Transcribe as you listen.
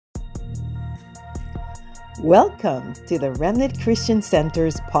Welcome to the Remnant Christian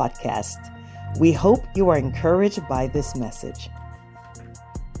Center's podcast. We hope you are encouraged by this message.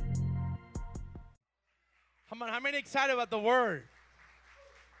 Come on, how many excited about the Word?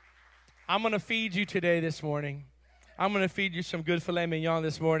 I'm going to feed you today this morning. I'm going to feed you some good filet mignon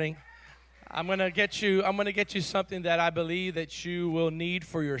this morning. I'm going to get you something that I believe that you will need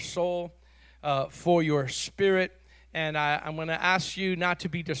for your soul, for your spirit. And I'm going to ask you not to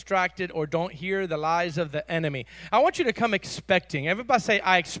be distracted or don't hear the lies of the enemy. I want you to come expecting. Everybody say,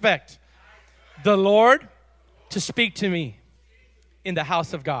 I expect the Lord to speak to me in the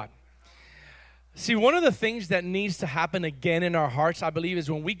house of God. See, one of the things that needs to happen again in our hearts, I believe,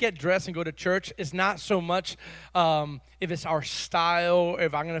 is when we get dressed and go to church, it's not so much if it's our style or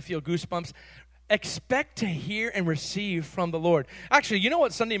if I'm going to feel goosebumps. Expect to hear and receive from the Lord. Actually, you know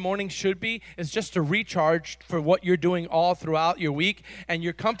what Sunday morning should be? It's just to recharge for what you're doing all throughout your week. And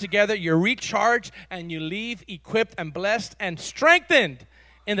you come together, you're recharged, and you leave equipped and blessed and strengthened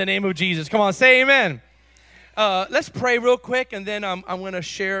in the name of Jesus. Come on, say amen. Let's pray real quick, and then I'm going to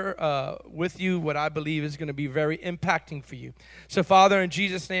share with you what I believe is going to be very impacting for you. So, Father, in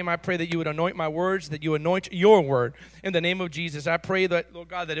Jesus' name, I pray that you would anoint my words, that you anoint your word. In the name of Jesus, I pray that, Lord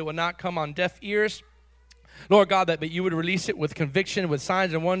God, that it will not come on deaf ears. Lord God, that you would release it with conviction, with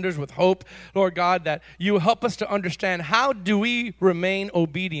signs and wonders, with hope. Lord God, that you will help us to understand how do we remain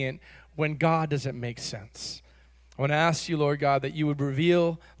obedient when God doesn't make sense. I want to ask you, Lord God, that you would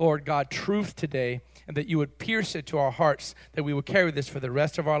reveal, Lord God, truth today, and that you would pierce it to our hearts, that we would carry this for the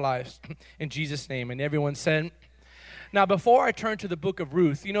rest of our lives. In Jesus' name. And everyone said, now before I turn to the book of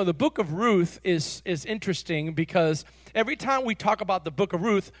Ruth, you know, the book of Ruth is interesting because every time we talk about the book of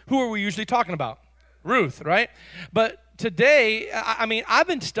Ruth, who are we usually talking about? Ruth, right? But today, I mean, I've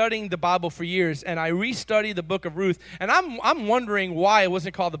been studying the Bible for years, and I restudied the book of Ruth, and I'm wondering why it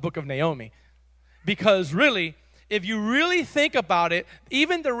wasn't called the book of Naomi. Because really, if you really think about it,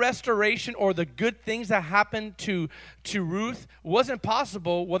 even the restoration or the good things that happened to Ruth wasn't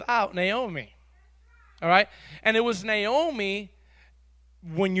possible without Naomi. All right? And it was Naomi,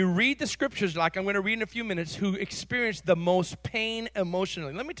 when you read the scriptures, like I'm going to read in a few minutes, who experienced the most pain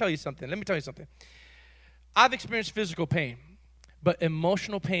emotionally. Let me tell you something. I've experienced physical pain, but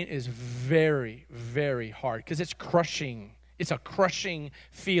emotional pain is very, very hard because it's crushing. It's a crushing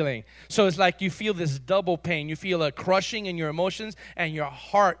feeling. So it's like you feel this double pain. You feel a crushing in your emotions, and your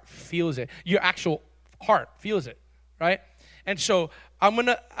heart feels it. Your actual heart feels it, right? And so I'm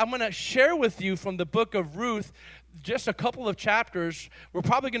gonna share with you from the book of Ruth just a couple of chapters. We're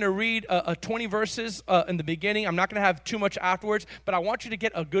probably going to read 20 verses in the beginning. I'm not going to have too much afterwards, but I want you to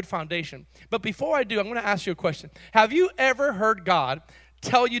get a good foundation. But before I do, I'm going to ask you a question. Have you ever heard God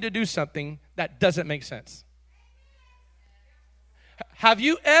tell you to do something that doesn't make sense? Have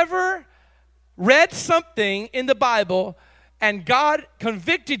you ever read something in the Bible and God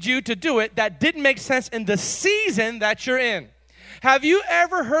convicted you to do it that didn't make sense in the season that you're in? Have you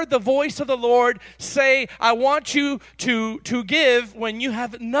ever heard the voice of the Lord say, I want you to give when you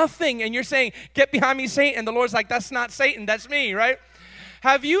have nothing, and you're saying, get behind me, Satan, and the Lord's like, that's not Satan, that's me, right?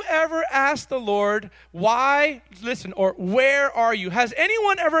 Have you ever asked the Lord, why, listen, or where are you? Has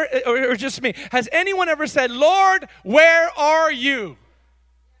anyone ever, or just me, has anyone ever said, Lord, where are you?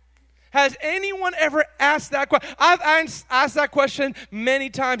 Has anyone ever asked that question? I've asked that question many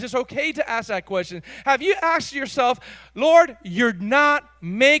times. It's okay to ask that question. Have you asked yourself, Lord, you're not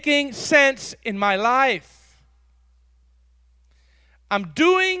making sense in my life. I'm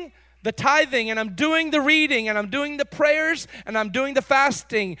doing the tithing, and I'm doing the reading, and I'm doing the prayers, and I'm doing the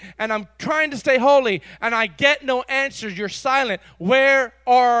fasting, and I'm trying to stay holy, and I get no answers. You're silent. Where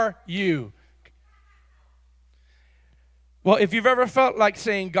are you? Well, if you've ever felt like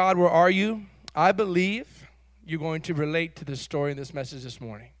saying, God, where are you? I believe you're going to relate to this story in this message this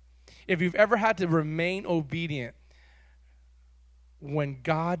morning. If you've ever had to remain obedient when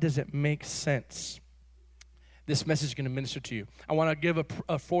God doesn't make sense, this message is going to minister to you. I want to give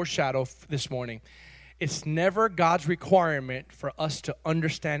a foreshadow this morning. It's never God's requirement for us to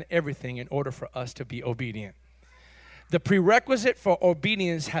understand everything in order for us to be obedient. The prerequisite for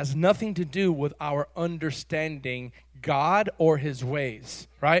obedience has nothing to do with our understanding God or his ways,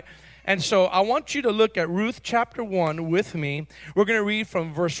 right? And so I want you to look at Ruth chapter 1 with me. We're going to read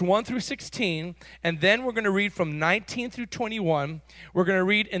from verse 1 through 16, and then we're going to read from 19 through 21. We're going to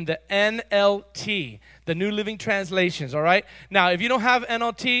read in the NLT, the New Living Translations, all right? Now, if you don't have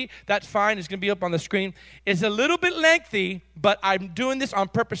NLT, that's fine. It's going to be up on the screen. It's a little bit lengthy, but I'm doing this on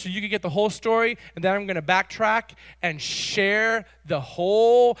purpose so you can get the whole story, and then I'm going to backtrack and share the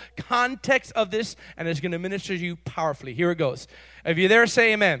whole context of this, and it's going to minister to you powerfully. Here it goes. If you're there,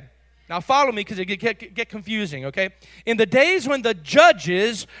 say amen. Now follow me because it get confusing, okay? In the days when the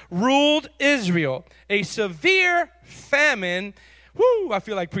judges ruled Israel, a severe famine, I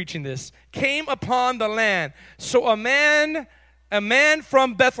feel like preaching this, came upon the land. So a man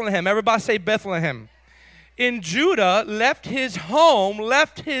from Bethlehem, everybody say Bethlehem, in Judah left his home,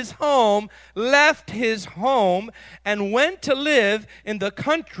 and went to live in the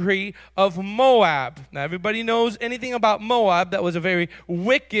country of Moab. Now, everybody knows anything about Moab. That was a very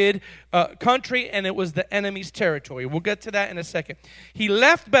wicked country, and it was the enemy's territory. We'll get to that in a second. He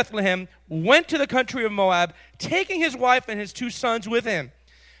left Bethlehem, went to the country of Moab, taking his wife and his 2 sons with him.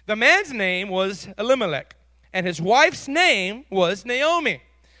 The man's name was Elimelech, and his wife's name was Naomi.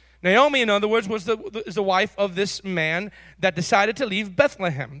 Naomi, in other words, was the wife of this man that decided to leave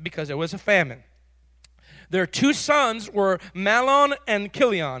Bethlehem because there was a famine. Their 2 sons were Mahlon and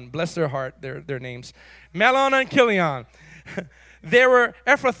Chilion. Bless their heart, their names. Mahlon and Chilion. They were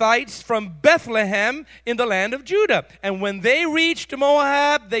Ephrathites from Bethlehem in the land of Judah. And when they reached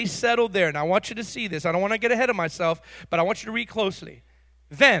Moab, they settled there. Now, I want you to see this. I don't want to get ahead of myself, but I want you to read closely.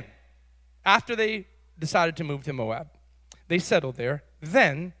 Then, after they decided to move to Moab, they settled there.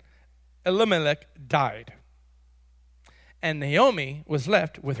 Then Elimelech died, and Naomi was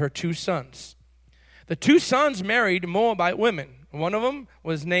left with her 2 sons. The 2 sons married Moabite women. One of them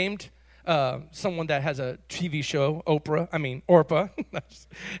was named someone that has a TV show, Orpah.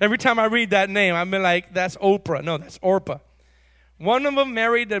 Every time I read that name, I'm like, that's Oprah. No, that's Orpah. One of them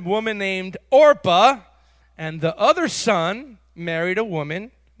married a woman named Orpah, and the other son married a woman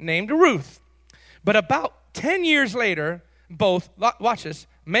named Ruth. But about 10 years later, both, watch this,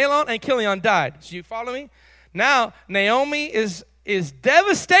 Mahlon and Chilion died. So you follow me? Now, Naomi is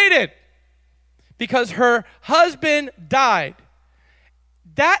devastated because her husband died.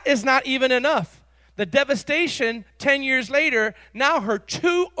 That is not even enough. The devastation 10 years later, now her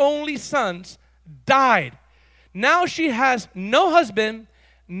 2 only sons died. Now she has no husband,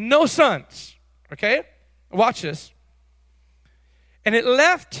 no sons. Okay? Watch this. And it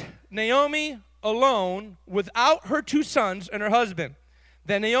left Naomi alone without her 2 sons and her husband.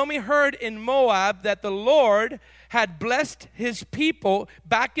 Then Naomi heard in Moab that the Lord had blessed his people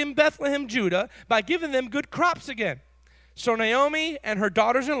back in Bethlehem, Judah, by giving them good crops again. So Naomi and her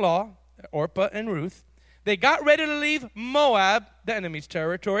daughters-in-law, Orpah and Ruth, they got ready to leave Moab, the enemy's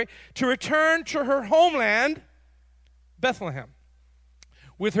territory, to return to her homeland, Bethlehem.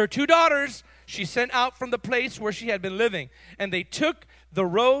 With her 2 daughters, she sent out from the place where she had been living, and they took the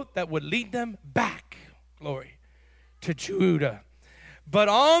road that would lead them back, glory, to Judah. But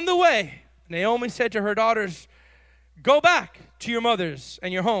on the way, Naomi said to her daughters, "Go back to your mothers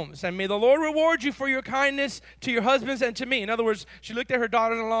and your homes, and may the Lord reward you for your kindness to your husbands and to me." In other words, she looked at her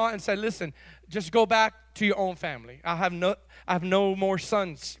daughters-in-law and said, "Listen, just go back to your own family. I have no more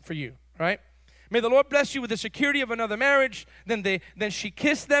sons for you," right? "May the Lord bless you with the security of another marriage." Then she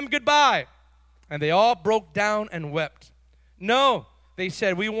kissed them goodbye, and they all broke down and wept. "No," they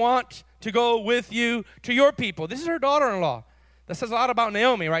said, "we want to go with you to your people." This is her daughter-in-law. That says a lot about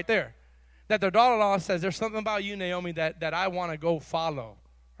Naomi right there. That their daughter-in-law says, "There's something about you, Naomi, that I want to go follow,"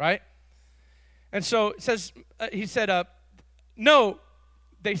 right? And so it says, he said, "No,"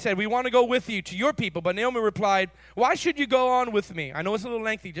 they said, "we want to go with you to your people." But Naomi replied, "Why should you go on with me? I know it's a little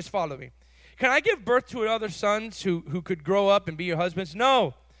lengthy, just follow me. Can I give birth to other sons who could grow up and be your husbands?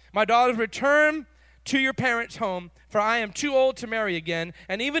 No, my daughters, return to your parents' home, for I am too old to marry again.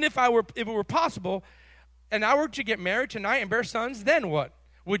 And even if it were possible, and I were to get married tonight and bear sons, then what?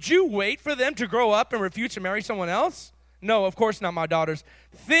 Would you wait for them to grow up and refuse to marry someone else? No, of course not, my daughters.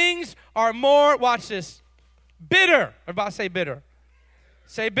 Things are more," watch this, "bitter." Everybody say bitter.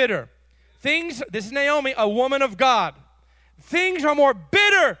 Say bitter. This is Naomi, a woman of God. "Things are more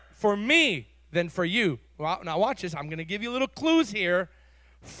bitter for me than for you." Well, now watch this. I'm going to give you little clues here.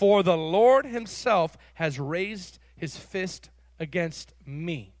 "For the Lord himself has raised his fist against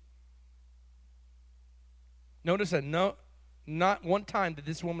me." Notice that not one time did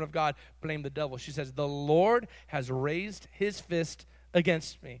this woman of God blame the devil. She says, "The Lord has raised his fist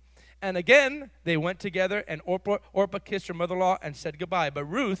against me." And again, they went together, and Orpah kissed her mother-in-law and said goodbye. But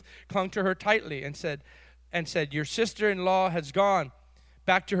Ruth clung to her tightly and said, "Your sister-in-law has gone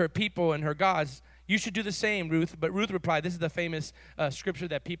back to her people and her gods. You should do the same, Ruth." But Ruth replied, this is the famous scripture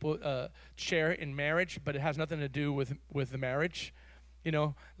that people share in marriage, but it has nothing to do with the marriage. You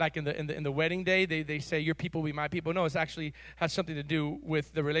know, like in the wedding day, they say, "Your people will be my people." No, it actually has something to do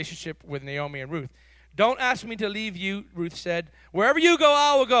with the relationship with Naomi and Ruth. "Don't ask me to leave you," Ruth said. "Wherever you go,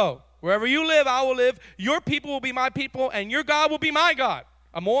 I will go. Wherever you live, I will live. Your people will be my people, and your God will be my God."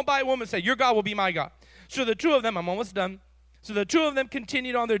 A Moabite woman said, "Your God will be my God." So the 2 of them, I'm almost done. So the two of them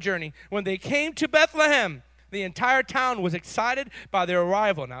continued on their journey. When they came to Bethlehem, the entire town was excited by their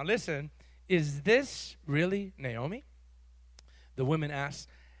arrival. Now listen, is this really Naomi? The women asked,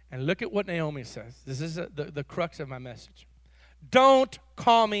 and look at what Naomi says. This is the crux of my message. Don't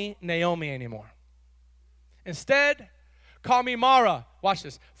call me Naomi anymore. Instead, call me Mara. Watch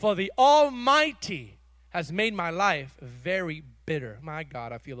this. For the Almighty has made my life very bitter. My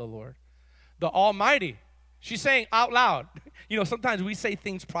God, I feel the Lord. The Almighty. She's saying out loud. You know, sometimes we say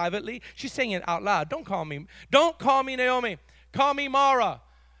things privately. She's saying it out loud. Don't call me Naomi. Call me Mara.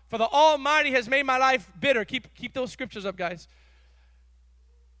 For the Almighty has made my life bitter. Keep those scriptures up, guys.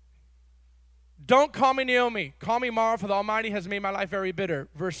 Don't call me Naomi. Call me Mara, for the Almighty has made my life very bitter.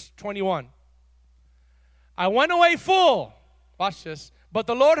 Verse 21. I went away full. Watch this. But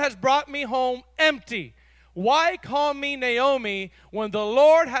the Lord has brought me home empty. Why call me Naomi when the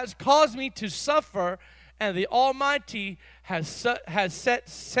Lord has caused me to suffer and the Almighty has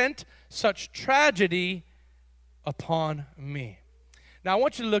sent such tragedy upon me? Now, I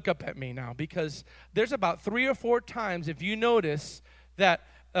want you to look up at me now, because there's about 3 or 4 times, if you notice, that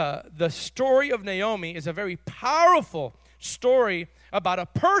the story of Naomi is a very powerful story about a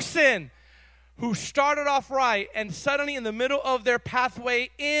person who started off right, and suddenly in the middle of their pathway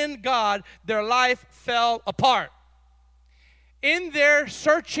in God, their life fell apart. In their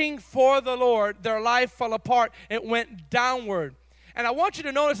searching for the Lord, their life fell apart. It went downward. And I want you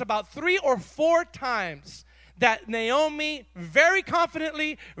to notice about 3 or 4 times that Naomi very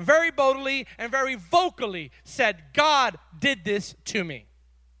confidently, very boldly, and very vocally said, God did this to me.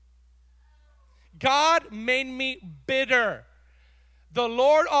 God made me bitter. The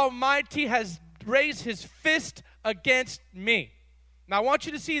Lord Almighty has raised his fist against me. Now, I want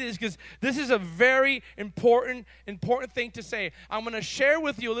you to see this, because this is a very important thing to say. I'm going to share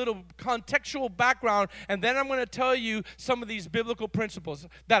with you a little contextual background, and then I'm going to tell you some of these biblical principles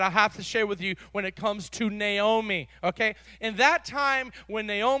that I have to share with you when it comes to Naomi, okay? In that time when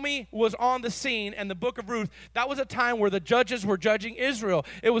Naomi was on the scene in the book of Ruth, that was a time where the judges were judging Israel.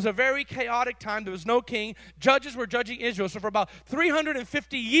 It was a very chaotic time. There was no king. Judges were judging Israel. So for about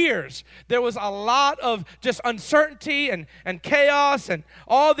 350 years, there was a lot of just uncertainty and chaos and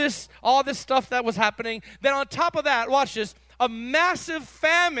all this stuff that was happening. Then on top of that, watch this, a massive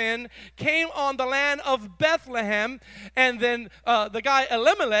famine came on the land of Bethlehem, and then the guy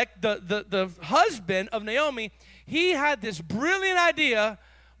Elimelech, the husband of Naomi, he had this brilliant idea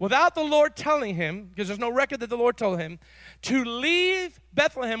without the Lord telling him, because there's no record that the Lord told him, to leave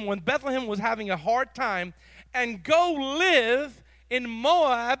Bethlehem when Bethlehem was having a hard time and go live in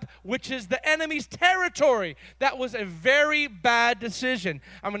Moab, which is the enemy's territory. That was a very bad decision.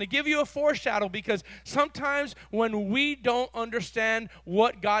 I'm going to give you a foreshadow, because sometimes when we don't understand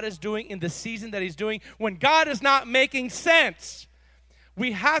what God is doing in the season that he's doing, when God is not making sense,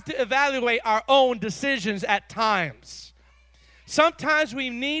 we have to evaluate our own decisions at times. Sometimes we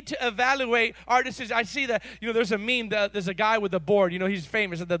need to evaluate our decisions. I see that, there's a meme, there's a guy with a board. He's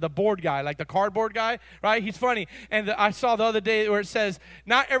famous, the board guy, like the cardboard guy, right? He's funny. And I saw the other day where it says,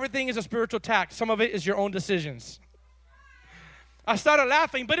 not everything is a spiritual tax. Some of it is your own decisions. I started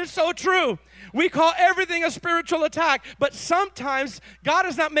laughing, but it's so true. We call everything a spiritual attack, but sometimes God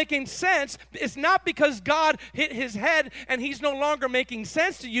is not making sense. It's not because God hit his head and he's no longer making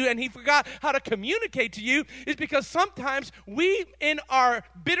sense to you and he forgot how to communicate to you. It's because sometimes we, in our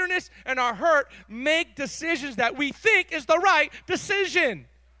bitterness and our hurt, make decisions that we think is the right decision.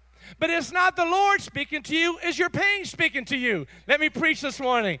 But it's not the Lord speaking to you, it's your pain speaking to you. Let me preach this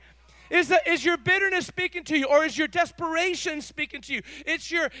morning. Is your bitterness speaking to you, or is your desperation speaking to you? It's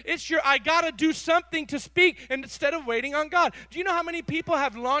your I got to do something to speak instead of waiting on God. Do you know how many people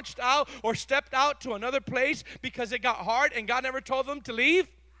have launched out or stepped out to another place because it got hard and God never told them to leave?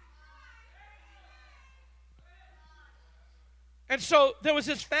 And so there was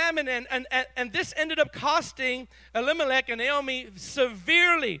this famine, and this ended up costing Elimelech and Naomi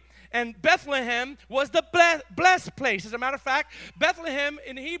severely. And Bethlehem was the blessed place. As a matter of fact, Bethlehem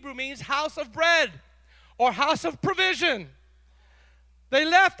in Hebrew means house of bread or house of provision. They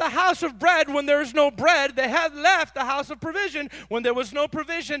left the house of bread when there was no bread. They had left the house of provision when there was no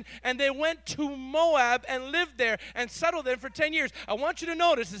provision. And they went to Moab and lived there and settled there for 10 years. I want you to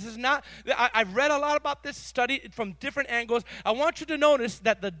notice, this is not, I've read a lot about this, studied from different angles. I want you to notice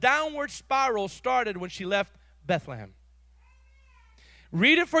that the downward spiral started when she left Bethlehem.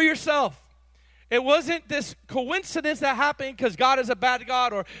 Read it for yourself. It wasn't this coincidence that happened because God is a bad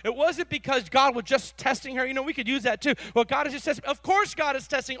God, or it wasn't because God was just testing her. We could use that too. Well, God is just testing. Of course God is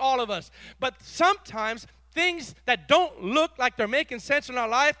testing all of us. But sometimes things that don't look like they're making sense in our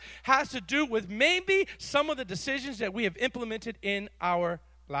life has to do with maybe some of the decisions that we have implemented in our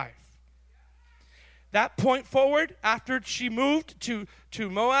life. That point forward, after she moved to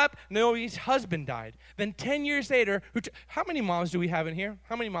Moab, Naomi's husband died. Then 10 years later, how many moms do we have in here?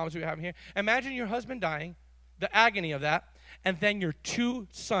 How many moms do we have in here? Imagine your husband dying, the agony of that, and then your 2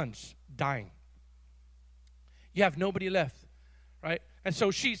 sons dying. You have nobody left, right? And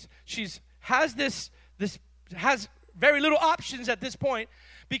so she's has has very little options at this point,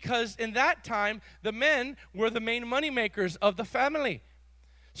 because in that time the men were the main money makers of the family.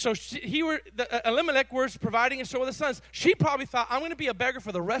 So Elimelech was providing, and so were the sons. She probably thought, I'm going to be a beggar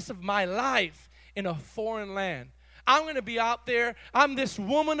for the rest of my life in a foreign land. I'm going to be out there. I'm this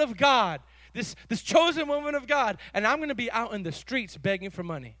woman of God, this chosen woman of God, and I'm going to be out in the streets begging for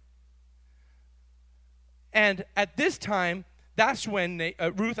money. And at this time, that's when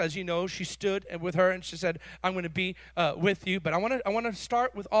Ruth, as you know, she stood with her and she said, I'm going to be with you. But I want to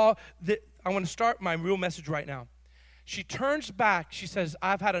start with I want to start my real message right now. She turns back. She says,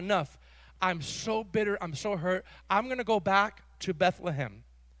 I've had enough. I'm so bitter. I'm so hurt. I'm going to go back to Bethlehem,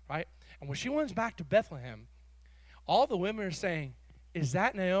 right? And when she went back to Bethlehem, all the women are saying, is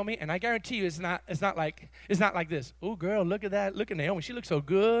that Naomi? And I guarantee you it's not like this. Oh, girl, look at that. Look at Naomi. She looks so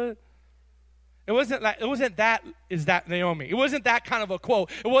good. It wasn't that, is that Naomi? It wasn't that kind of a quote.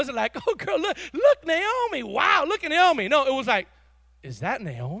 It wasn't like, oh, girl, look, Naomi. Wow, look at Naomi. No, it was like, is that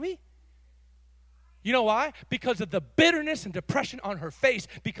Naomi? You know why? Because of the bitterness and depression on her face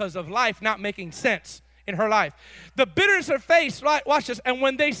because of life not making sense in her life. The bitterness in her face, right? Watch this. And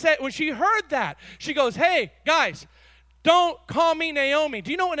when she heard that, she goes, hey, guys, don't call me Naomi.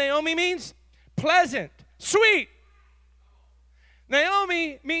 Do you know what Naomi means? Pleasant, sweet.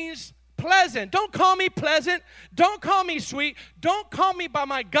 Naomi means pleasant. Don't call me pleasant. Don't call me sweet. Don't call me by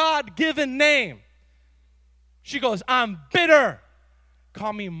my God-given name. She goes, I'm bitter.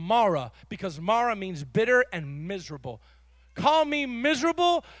 Call me Mara, because Mara means bitter and miserable. Call me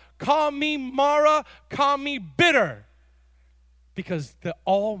miserable, call me Mara, call me bitter, because the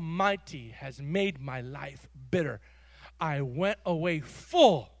Almighty has made my life bitter. I went away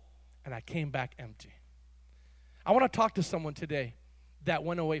full, and I came back empty. I want to talk to someone today that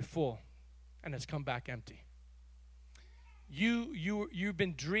went away full and has come back empty. You've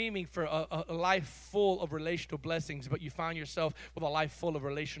been dreaming for a life full of relational blessings, but you found yourself with a life full of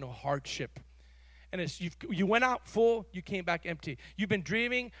relational hardship. And you went out full, you came back empty. You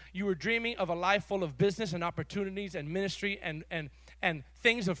were dreaming of a life full of business and opportunities and ministry and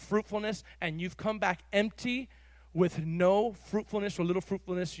things of fruitfulness, and you've come back empty with no fruitfulness or little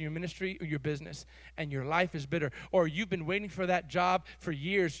fruitfulness in your ministry or your business, and your life is bitter. Or you've been waiting for that job for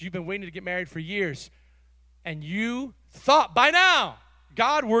years. You've been waiting to get married for years. And you thought by now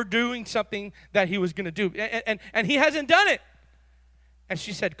God were doing something that he was going to do. And he hasn't done it. And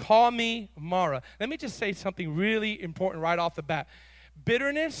she said, call me Mara. Let me just say something really important right off the bat.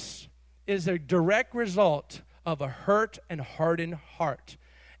 Bitterness is a direct result of a hurt and hardened heart.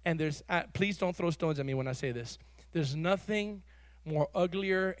 And please don't throw stones at me when I say this. There's nothing more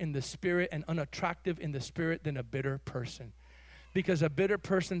uglier in the spirit and unattractive in the spirit than a bitter person. Because a bitter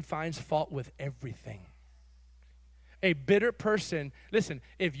person finds fault with everything. A bitter person, listen,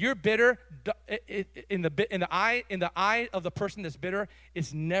 if you're bitter, in the eye of the person that's bitter,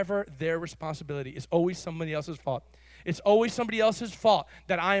 it's never their responsibility. It's always somebody else's fault. It's always somebody else's fault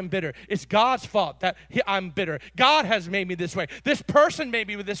that I am bitter. It's God's fault that I'm bitter. God has made me this way. This person made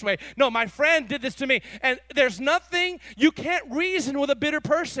me this way. No, my friend did this to me. And there's nothing, you can't reason with a bitter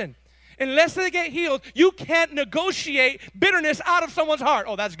person. Unless they get healed, you can't negotiate bitterness out of someone's heart.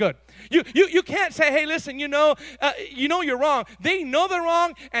 Oh, that's good. You can't say, hey, listen, you know you're wrong. They know they're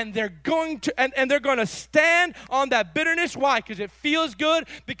wrong, and they're going to stand on that bitterness. Why? Because it feels good,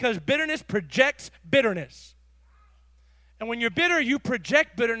 because bitterness projects bitterness. And when you're bitter, you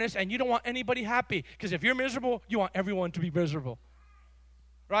project bitterness, and you don't want anybody happy. Because if you're miserable, you want everyone to be miserable.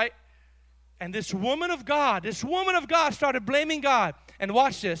 Right? And this woman of God started blaming God. And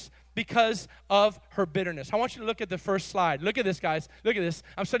watch this. Because of her bitterness. I want you to look at the first slide. Look at this, guys. Look at this.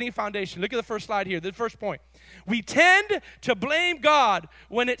 I'm studying a foundation. Look at the first slide here, the first point. We tend to blame God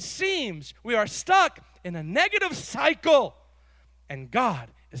when it seems we are stuck in a negative cycle and God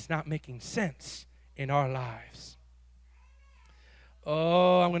is not making sense in our lives.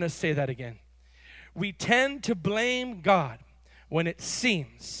 Oh, I'm going to say that again. We tend to blame God when it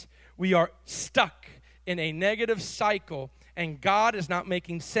seems we are stuck in a negative cycle and God is not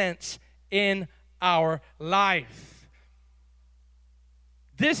making sense in our life.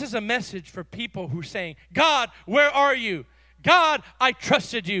 This is a message for people who are saying, God, where are you? God, I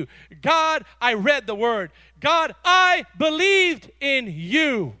trusted you. God, I read the word. God, I believed in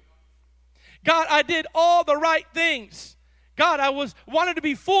you. God, I did all the right things. God, I wanted to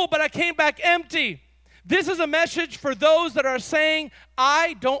be full, but I came back empty. This is a message for those that are saying,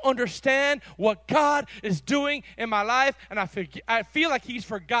 I don't understand what God is doing in my life, and I feel like he's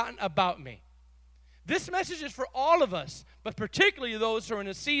forgotten about me. This message is for all of us, but particularly those who are in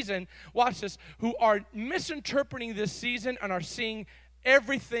a season, watch this, who are misinterpreting this season and are seeing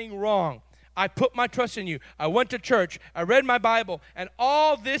everything wrong. I put my trust in you. I went to church. I read my Bible, and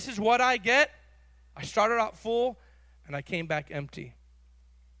all this is what I get. I started out full, and I came back empty.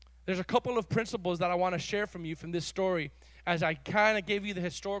 There's a couple of principles that I want to share from you from this story as I kind of gave you the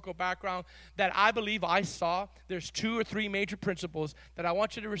historical background that I believe I saw. There's 2 or 3 major principles that I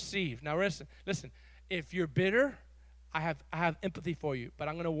want you to receive. Now listen, if you're bitter, I have empathy for you, but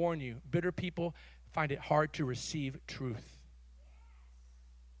I'm going to warn you, bitter people find it hard to receive truth.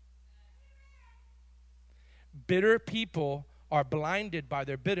 Bitter people are blinded by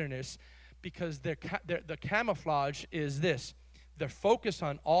their bitterness because the camouflage is this. They're focused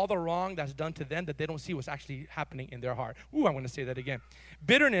on all the wrong that's done to them that they don't see what's actually happening in their heart. I'm going to say that again.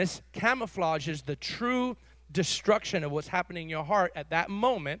 Bitterness camouflages the true destruction of what's happening in your heart at that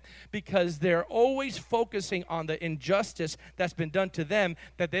moment because they're always focusing on the injustice that's been done to them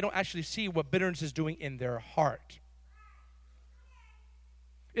that they don't actually see what bitterness is doing in their heart.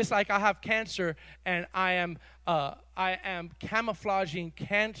 It's like I have cancer and I am camouflaging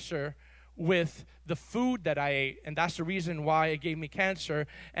cancer with the food that I ate, and that's the reason why it gave me cancer,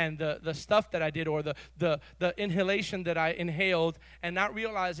 and the stuff that I did, or the inhalation that I inhaled, and not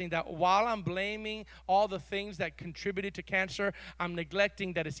realizing that while I'm blaming all the things that contributed to cancer, I'm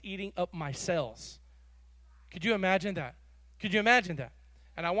neglecting that it's eating up my cells. Could you imagine that? Could you imagine that?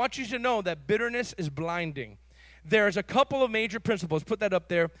 And I want you to know that bitterness is blinding. There's a couple of major principles, put that up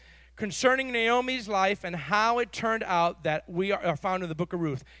there, concerning Naomi's life and how it turned out that we are found in the book of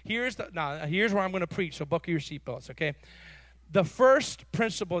Ruth. Here's where I'm going to preach, so buckle your seatbelts, okay? The first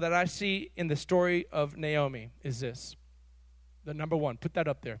principle that I see in the story of Naomi is this. The number 1, put that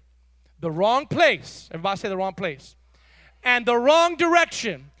up there. The wrong place, everybody say the wrong place, and the wrong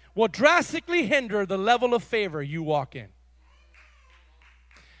direction will drastically hinder the level of favor you walk in.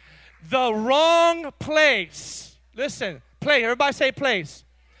 The wrong place, listen, everybody say place.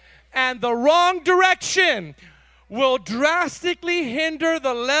 And the wrong direction will drastically hinder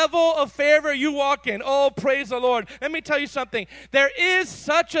the level of favor you walk in. Oh, praise the Lord. Let me tell you something. There is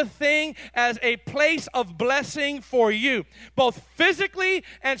such a thing as a place of blessing for you, both physically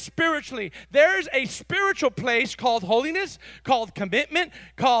and spiritually. There's a spiritual place called holiness, called commitment,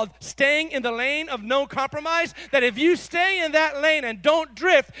 called staying in the lane of no compromise, that if you stay in that lane and don't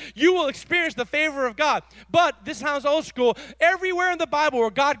drift, you will experience the favor of God. But this sounds old school. Everywhere in the Bible where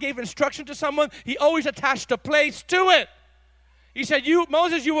God gave instruction to someone, he always attached a place to it. He said,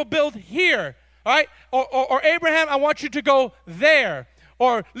 Moses, you will build here, all right? Or Abraham, I want you to go there.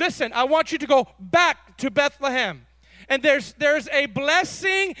 Or listen, I want you to go back to Bethlehem. And there's a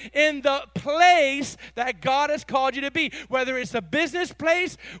blessing in the place that God has called you to be. Whether it's a business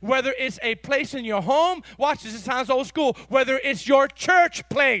place, whether it's a place in your home. Watch this, it sounds old school. Whether it's your church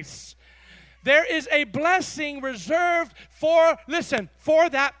place. There is a blessing reserved for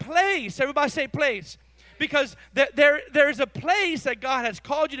that place. Everybody say place. Because there's a place that God has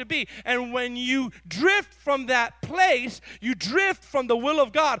called you to be. And when you drift from that place, you drift from the will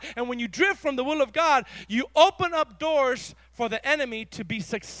of God. And when you drift from the will of God, you open up doors for the enemy to be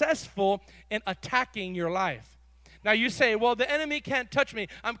successful in attacking your life. Now you say, well, the enemy can't touch me.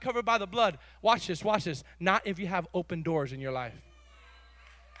 I'm covered by the blood. Watch this. Not if you have open doors in your life.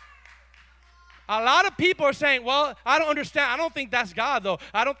 A lot of people are saying, well, I don't understand. I don't think that's God, though.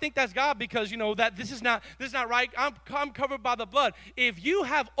 I don't think that's God because, that this is not right. I'm covered by the blood. If you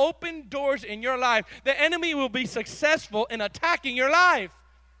have open doors in your life, the enemy will be successful in attacking your life.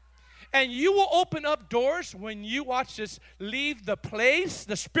 And you will open up doors when you, watch this, leave the place,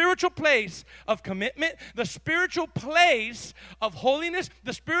 the spiritual place of commitment, the spiritual place of holiness,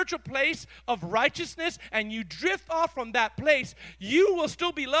 the spiritual place of righteousness, and you drift off from that place. You will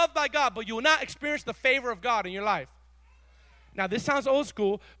still be loved by God, but you will not experience the favor of God in your life. Now, this sounds old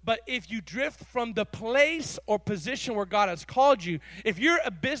school, but if you drift from the place or position where God has called you, if you're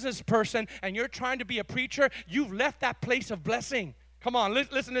a business person and you're trying to be a preacher, you've left that place of blessing. Come on,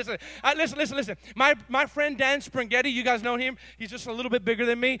 listen. Listen. My friend Dan Springhetti, you guys know him. He's just a little bit bigger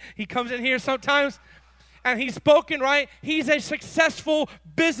than me. He comes in here sometimes. and he's spoken right. He's a successful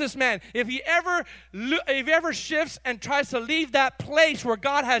businessman. If he ever shifts and tries to leave that place where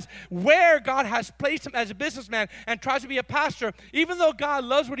God has placed him as a businessman and tries to be a pastor, even though God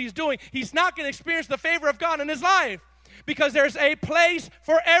loves what he's doing, he's not going to experience the favor of God in his life, because there's a place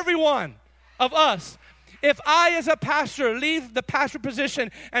for everyone of us. If I, as a pastor, leave the pastor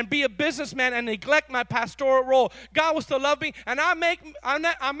position and be a businessman and neglect my pastoral role, God will still love me, and I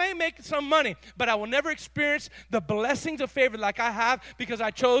may make some money, but I will never experience the blessings of favor like I have, because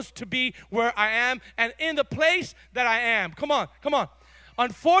I chose to be where I am and in the place that I am. Come on.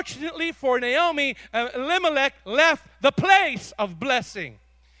 Unfortunately for Naomi, Elimelech left the place of blessing.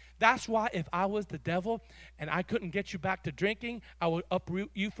 That's why if I was the devil and I couldn't get you back to drinking, I would uproot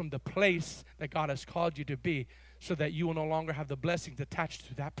you from the place that God has called you to be, so that you will no longer have the blessings attached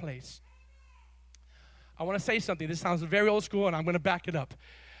to that place. I want to say something. This sounds very old school, and I'm going to back it up.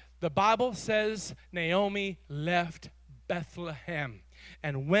 The Bible says Naomi left Bethlehem.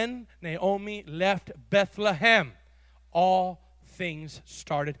 And when Naomi left Bethlehem, all things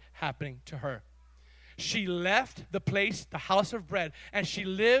started happening to her. She left the place, the house of bread, and she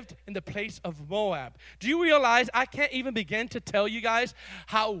lived in the place of Moab. Do you realize I can't even begin to tell you guys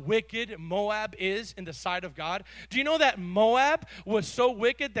how wicked Moab is in the sight of God? Do you know that Moab was so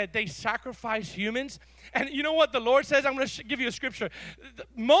wicked that they sacrificed humans? And you know what the Lord says? I'm going to give you a scripture.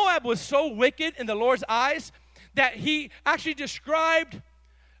 Moab was so wicked in the Lord's eyes that he actually described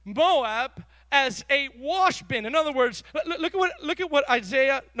Moab as a wash bin. In other words, look at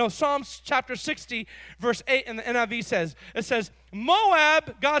what Psalms chapter 60, verse 8 in the NIV says. It says,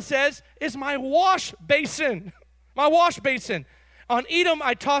 Moab, God says, is my wash basin. My wash basin. On Edom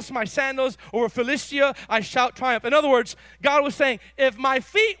I toss my sandals, over Philistia I shout triumph. In other words, God was saying, if my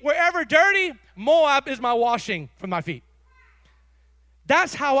feet were ever dirty, Moab is my washing for my feet.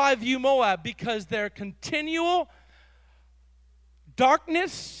 That's how I view Moab, because their continual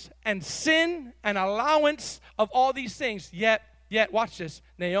darkness and sin and allowance of all these things. Yet, watch this.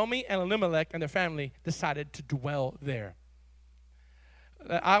 Naomi and Elimelech and their family decided to dwell there.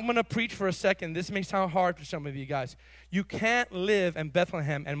 I'm going to preach for a second. This may sound hard for some of you guys. You can't live in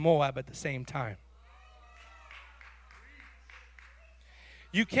Bethlehem and Moab at the same time.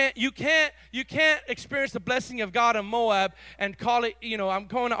 You can't experience the blessing of God in Moab and call it, I'm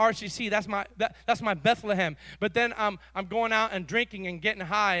going to RCC, that's my Bethlehem. But then I'm going out and drinking and getting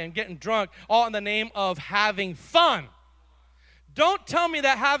high and getting drunk, all in the name of having fun. Don't tell me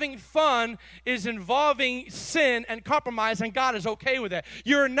that having fun is involving sin and compromise and God is okay with it.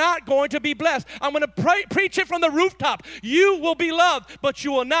 You're not going to be blessed. I'm going to preach it from the rooftop. You will be loved, but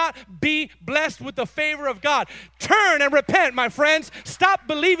you will not be blessed with the favor of God. Turn and repent, my friends. Stop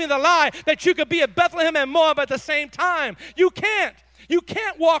believing the lie that you could be at Bethlehem and Moab at the same time. You can't. You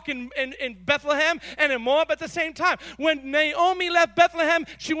can't walk in Bethlehem and in Moab at the same time. When Naomi left Bethlehem,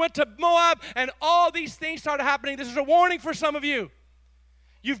 she went to Moab, and all these things started happening. This is a warning for some of you.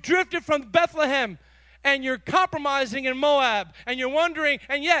 You've drifted from Bethlehem, and you're compromising in Moab, and you're wondering,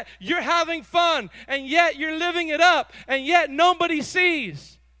 and yet you're having fun, and yet you're living it up, and yet nobody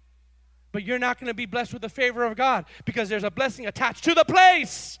sees. But you're not going to be blessed with the favor of God, because there's a blessing attached to the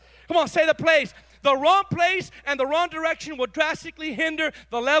place. Come on, say the place. The wrong place and the wrong direction will drastically hinder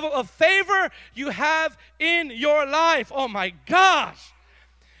the level of favor you have in your life. Oh my gosh.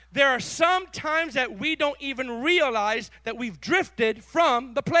 There are some times that we don't even realize that we've drifted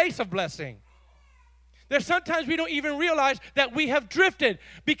from the place of blessing. There's sometimes we don't even realize that we have drifted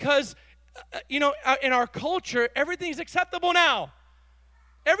because, in our culture, everything is acceptable now.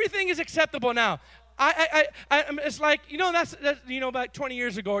 Everything is acceptable now. It's like, that's about 20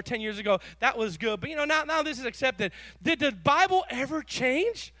 years ago or 10 years ago, that was good. But, now this is accepted. Did the Bible ever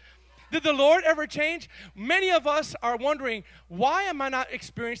change? Did the Lord ever change? Many of us are wondering, why am I not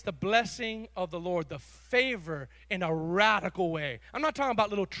experiencing the blessing of the Lord, the favor in a radical way? I'm not talking about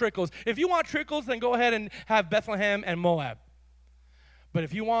little trickles. If you want trickles, then go ahead and have Bethlehem and Moab. But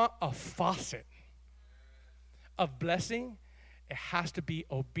if you want a faucet of blessing, it has to be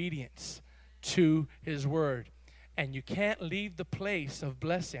obedience to His word. And you can't leave the place of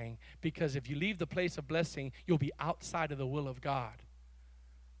blessing, because if you leave the place of blessing, you'll be outside of the will of God.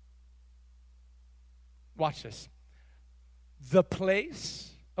 Watch this. The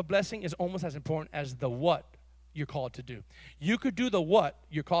place of blessing is almost as important as the what you're called to do. You could do the what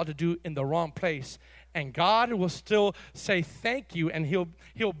you're called to do in the wrong place, and God will still say thank you, and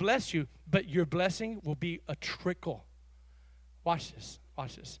He'll bless you, but your blessing will be a trickle. Watch this.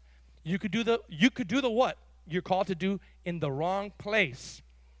 Watch this. You could do the what you're called to do in the wrong place,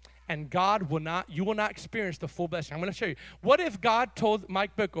 and you will not experience the full blessing. I'm going to show you. What if God told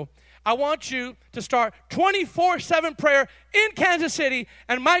Mike Bickle, I want you to start 24/7 prayer in Kansas City,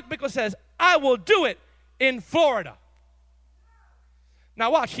 and Mike Bickle says, I will do it in Florida.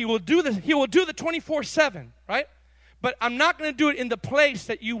 Now watch, he will do the 24/7, right? But I'm not going to do it in the place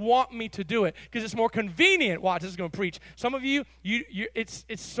that you want me to do it because it's more convenient. Watch, this is going to preach. Some of you, it's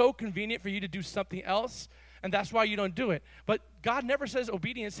so convenient for you to do something else, and that's why you don't do it. But God never says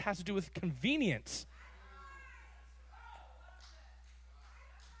obedience has to do with convenience.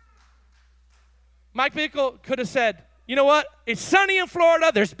 Mike Bickle could have said, you know what? It's sunny in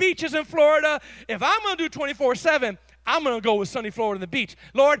Florida. There's beaches in Florida. If I'm going to do 24/7, I'm going to go with sunny Florida and the beach.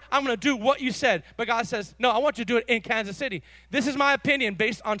 Lord, I'm going to do what you said. But God says, no, I want you to do it in Kansas City. This is my opinion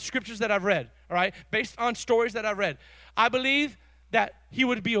based on scriptures that I've read, all right? Based on stories that I've read. I believe that he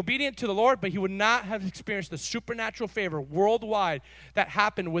would be obedient to the Lord, but he would not have experienced the supernatural favor worldwide that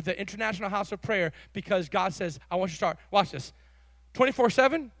happened with the International House of Prayer because God says, I want you to start, watch this,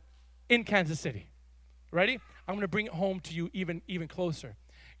 24/7 in Kansas City. Ready? I'm going to bring it home to you even closer.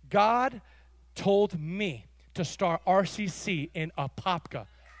 God told me to start RCC in Apopka.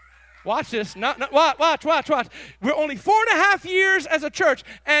 Watch this. Watch. We're only 4.5 years as a church,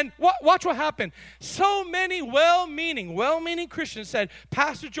 and watch what happened. So many well-meaning Christians said,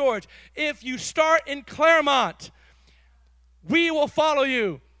 Pastor George, if you start in Claremont, we will follow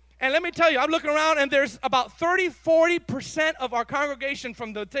you. And let me tell you, I'm looking around, and there's about 30-40% of our congregation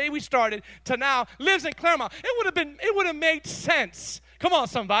from the day we started to now lives in Claremont. It would have made sense. Come on,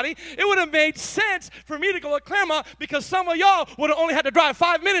 somebody. It would have made sense for me to go to Claremont because some of y'all would have only had to drive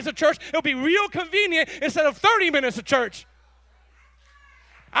 5 minutes to church. It would be real convenient instead of 30 minutes to church.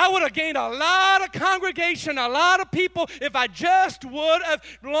 I would have gained a lot of congregation, a lot of people if I just would have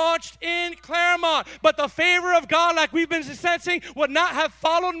launched in Claremont. But the favor of God, like we've been sensing, would not have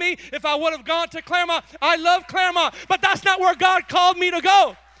followed me if I would have gone to Claremont. I love Claremont, but that's not where God called me to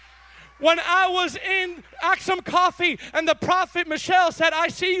go. When I was in Axum Coffee and the prophet Michelle said, I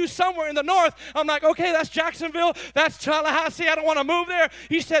see you somewhere in the north. I'm like, okay, that's Jacksonville. That's Tallahassee. I don't want to move there.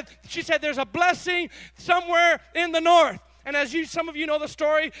 She said, there's a blessing somewhere in the north. And as some of you know the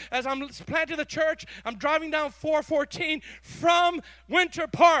story, as I'm planting the church, I'm driving down 414 from Winter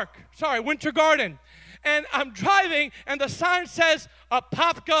Garden. And I'm driving, and the sign says,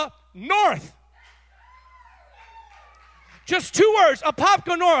 Apopka North. Just 2 words,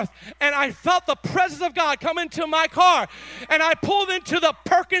 Apopka North. And I felt the presence of God come into my car. And I pulled into the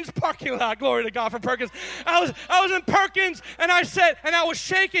Perkins parking lot. Glory to God for Perkins. I was in Perkins, and I was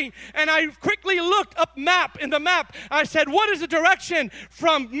shaking. And I quickly looked up in the map. I said, what is the direction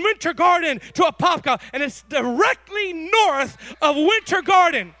from Winter Garden to Apopka? And it's directly north of Winter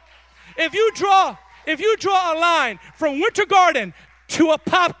Garden. If you draw a line from Winter Garden to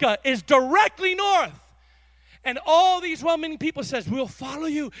Apopka, is directly north. And all these well-meaning people says, we'll follow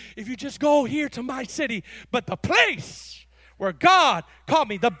you if you just go here to my city. But the place where God called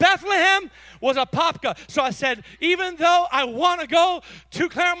me, the Bethlehem, was Apopka. So I said, even though I want to go to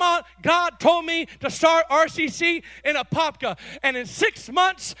Claremont, God told me to start RCC in Apopka. And in 6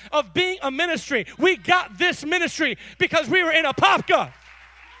 months of being a ministry, we got this ministry because we were in Apopka.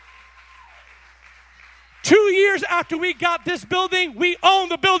 2 years after we got this building, we own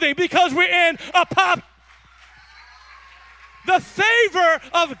the building because we're in Apopka. The favor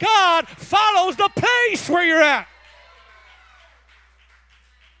of God follows the place where you're at.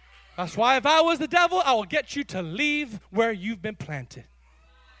 That's why if I was the devil, I will get you to leave where you've been planted.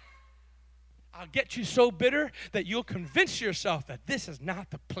 I'll get you so bitter that you'll convince yourself that this is not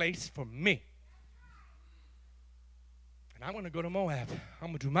the place for me. And I'm going to go to Moab. I'm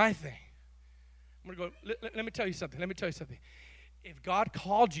going to do my thing. I'm going to go, let me tell you something. If God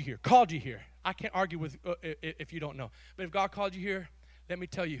called you here, I can't argue with if you don't know. But if God called you here, let me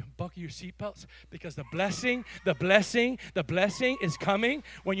tell you, buckle your seatbelts because the blessing is coming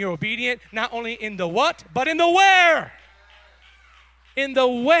when you're obedient, not only in the what, but in the where. In the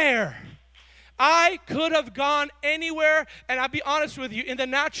where. I could have gone anywhere, and I'll be honest with you, in the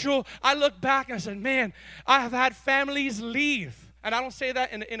natural, I look back and I said, man, I have had families leave. And I don't say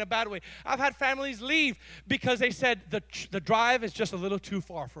that in a bad way. I've had families leave because they said the drive is just a little too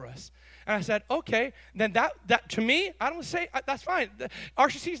far for us. And I said, okay, then that to me, I don't say, that's fine.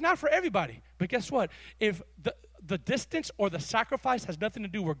 RCC is not for everybody. But guess what? If the distance or the sacrifice has nothing to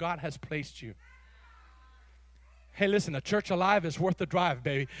do where God has placed you. Hey, listen, a church alive is worth the drive,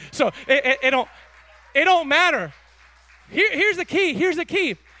 baby. So it don't matter. Here's the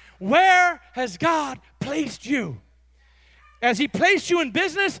key. Where has God placed you? As he placed you in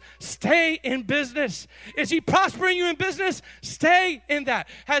business, stay in business. Is he prospering you in business? Stay in that.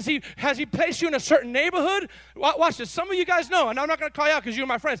 Has he placed you in a certain neighborhood? Watch this. Some of you guys know, and I'm not going to call you out because you're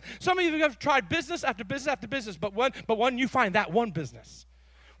my friends. Some of you have tried business after business after business, but when you find that one business,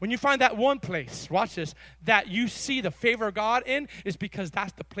 when you find that one place, watch this, that you see the favor of God in, is because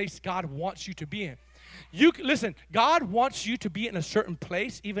that's the place God wants you to be in. Listen, God wants you to be in a certain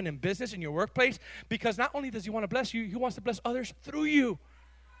place, even in business, in your workplace, because not only does he want to bless you, he wants to bless others through you.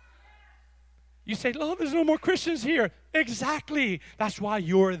 You say, "Oh, there's no more Christians here." Exactly. That's why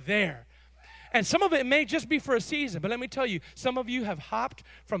you're there. And some of it may just be for a season, but let me tell you, some of you have hopped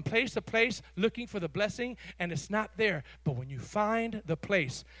from place to place looking for the blessing, and it's not there. But when you find the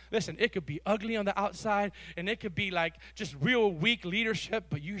place, listen, it could be ugly on the outside, and it could be like just real weak leadership,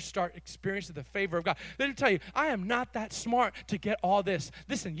 but you start experiencing the favor of God. Let me tell you, I am not that smart to get all this.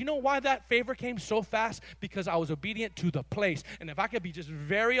 Listen, you know why that favor came so fast? Because I was obedient to the place. And if I could be just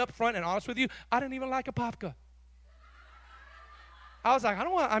very upfront and honest with you, I didn't even like Apopka. I was like,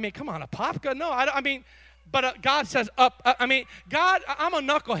 come on, Apopka? No, but God says up. God, I'm a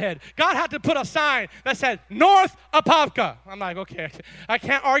knucklehead. God had to put a sign that said North Apopka. I'm like, okay, I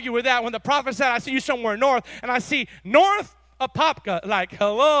can't argue with that. When the prophet said, I see you somewhere north, and I see North Apopka, like,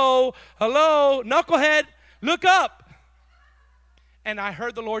 hello, knucklehead, look up. And I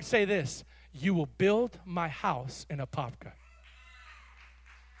heard the Lord say this: you will build my house in Apopka.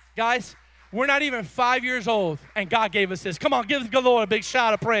 Guys, we're not even 5 years old, and God gave us this. Come on, give the Lord a big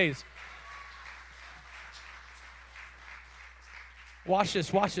shout of praise. Watch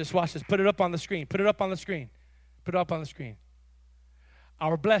this. Put it up on the screen.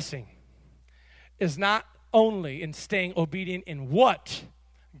 Our blessing is not only in staying obedient in what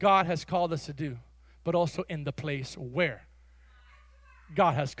God has called us to do, but also in the place where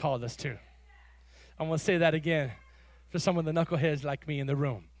God has called us to. I'm going to say that again for some of the knuckleheads like me in the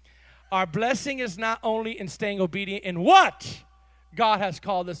room. Our blessing is not only in staying obedient in what God has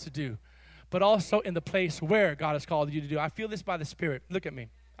called us to do, but also in the place where God has called you to do. I feel this by the Spirit. Look at me.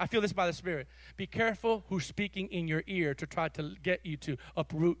 I feel this by the Spirit. Be careful who's speaking in your ear to try to get you to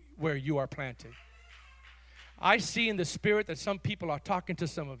uproot where you are planted. I see in the Spirit that some people are talking to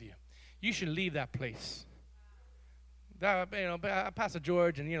some of you. You should leave that place. Pastor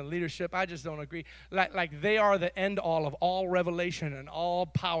George and leadership, I just don't agree. Like they are the end all of all revelation and all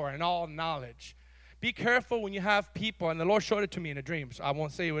power and all knowledge. Be careful when you have people, and the Lord showed it to me in a dream, so I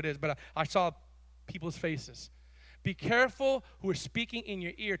won't say who it is, but I saw people's faces. Be careful who are speaking in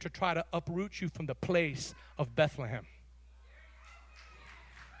your ear to try to uproot you from the place of Bethlehem.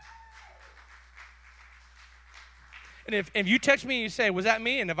 And if you text me and you say, "Was that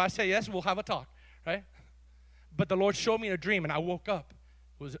me?" and if I say yes, we'll have a talk, right? But the Lord showed me in a dream, and I woke up.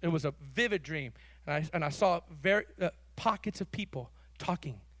 It was a vivid dream, and I saw pockets of people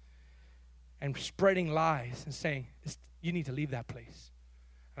talking and spreading lies and saying, "You need to leave that place."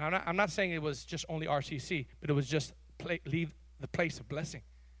 And I'm not saying it was just only RCC, but it was just leave the place of blessing.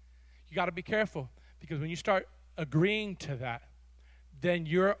 You got to be careful, because when you start agreeing to that, then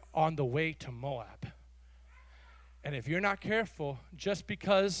you're on the way to Moab. And if you're not careful, just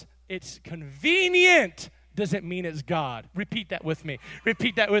because it's convenient doesn't mean it's God. Repeat that with me.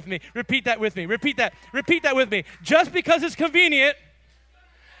 Repeat that with me. Repeat that with me. Repeat that with me. Just because it's convenient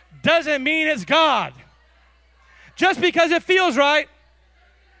doesn't mean it's God. Just because it feels right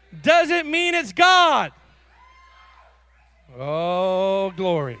doesn't mean it's God. Oh,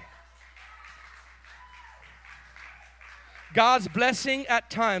 glory. God's blessing at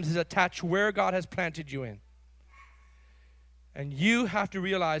times is attached where God has planted you in. And you have to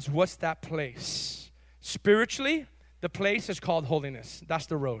realize what's that place. Spiritually, the place is called holiness. That's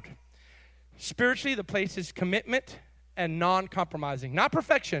the road. Spiritually, the place is commitment and non-compromising. Not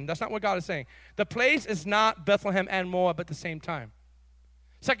perfection. That's not what God is saying. The place is not Bethlehem and Moab at the same time.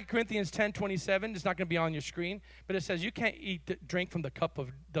 2 Corinthians 10:27 is not going to be on your screen, but it says you can't drink from the cup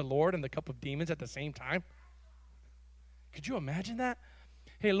of the Lord and the cup of demons at the same time. Could you imagine that?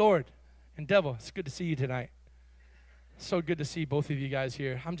 Hey, Lord and devil, it's good to see you tonight. So good to see both of you guys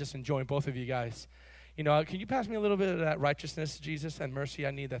here. I'm just enjoying both of you guys. Can you pass me a little bit of that righteousness, Jesus, and mercy?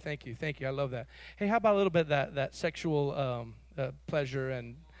 I need that. Thank you. I love that. Hey, how about a little bit of that sexual pleasure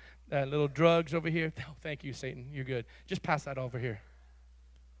and little drugs over here? Oh, thank you, Satan. You're good. Just pass that over here.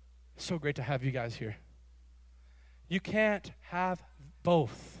 So great to have you guys here. You can't have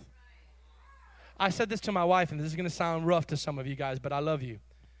both. I said this to my wife, and this is going to sound rough to some of you guys, but I love you.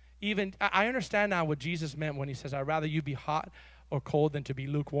 I understand now what Jesus meant when he says, "I'd rather you be hot or cold than to be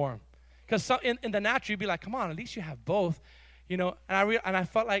lukewarm." Because in the natural, you'd be like, "Come on, at least you have both." You know, and I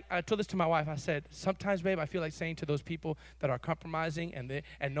felt like, I told this to my wife, I said, sometimes, babe, I feel like saying to those people that are compromising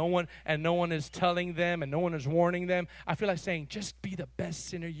and no one is telling them and no one is warning them, I feel like saying, just be the best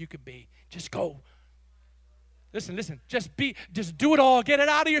sinner you could be. Just go. Listen, just do it all. Get it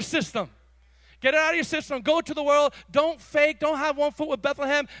out of your system. Get it out of your system. Go to the world. Don't fake. Don't have one foot with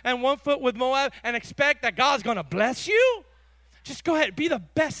Bethlehem and one foot with Moab and expect that God's going to bless you. Just go ahead. Be the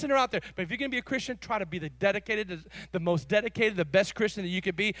best sinner out there. But if you're going to be a Christian, try to be the most dedicated, the best Christian that you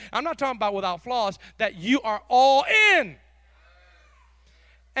could be. I'm not talking about without flaws, that you are all in.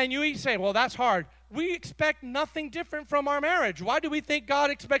 And you say, well, that's hard. We expect nothing different from our marriage. Why do we think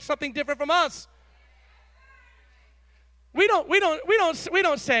God expects something different from us? We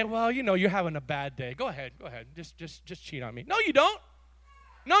don't say, well, you know, you're having a bad day. Go ahead. Just cheat on me. No, you don't.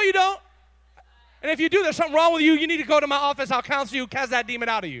 And if you do, there's something wrong with you. You need to go to my office. I'll counsel you, cast that demon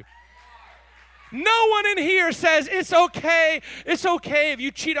out of you. No one in here says it's okay. It's okay if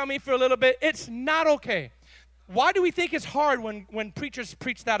you cheat on me for a little bit. It's not okay. Why do we think it's hard when preachers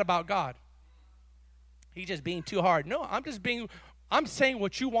preach that about God? He's just being too hard. No, I'm saying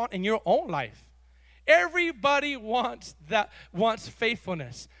what you want in your own life. Everybody wants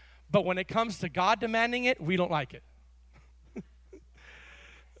faithfulness. But when it comes to God demanding it, we don't like it.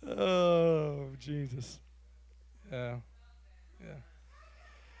 Oh, Jesus. Yeah.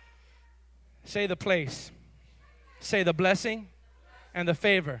 Say the place. Say the blessing and the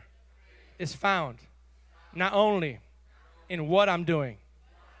favor is found not only in what I'm doing,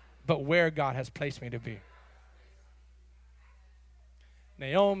 but where God has placed me to be.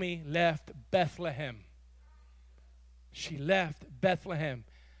 Naomi left Bethlehem. She left Bethlehem.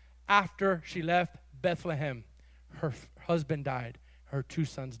 After she left Bethlehem, her husband died. Her 2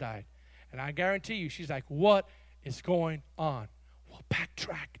 sons died. And I guarantee you, she's like, what is going on? Well,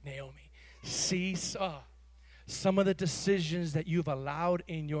 backtrack, Naomi. See some of the decisions that you've allowed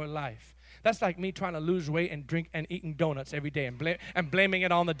in your life. That's like me trying to lose weight and drink and eating donuts every day and blaming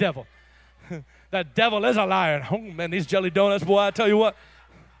it on the devil. The devil is a liar. Oh, man, these jelly donuts, boy, I tell you what.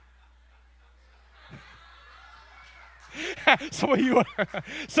 Some of you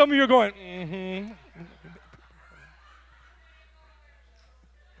are going, mm-hmm.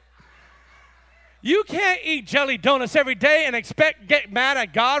 You can't eat jelly donuts every day and get mad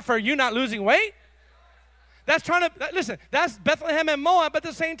at God for you not losing weight. That's Bethlehem and Moab at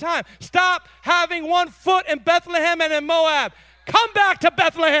the same time. Stop having one foot in Bethlehem and in Moab. Come back to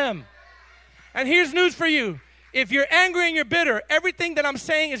Bethlehem. And here's news for you. If you're angry and you're bitter, everything that I'm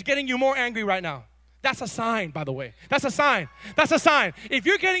saying is getting you more angry right now. That's a sign, by the way. That's a sign. If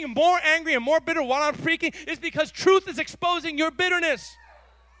you're getting more angry and more bitter while I'm preaching, it's because truth is exposing your bitterness.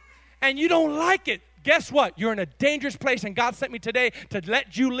 And you don't like it. Guess what? You're in a dangerous place, and God sent me today to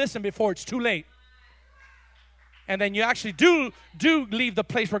let you listen before it's too late. And then you actually do leave the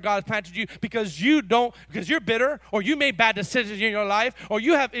place where God has planted you because you're bitter, or you made bad decisions in your life, or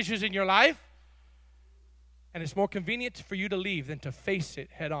you have issues in your life. And it's more convenient for you to leave than to face it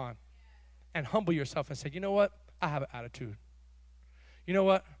head on and humble yourself and say, you know what? I have an attitude. You know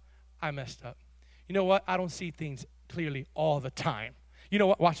what? I messed up. You know what? I don't see things clearly all the time. You know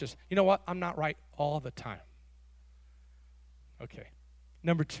what? Watch this. You know what? I'm not right all the time. Okay.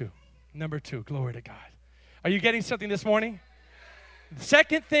 Number two. Glory to God. Are you getting something this morning? The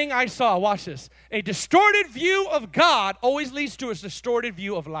second thing I saw, watch this. A distorted view of God always leads to a distorted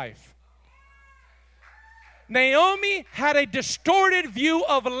view of life. Naomi had a distorted view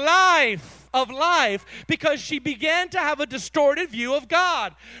of life because she began to have a distorted view of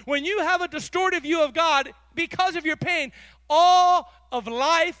God. When you have a distorted view of God because of your pain, all of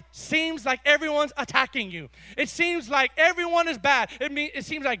life seems like everyone's attacking you. It seems like everyone is bad. It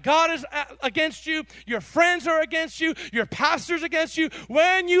seems like God is against you. Your friends are against you. Your pastor's against you.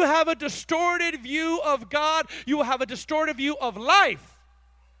 When you have a distorted view of God, you will have a distorted view of life.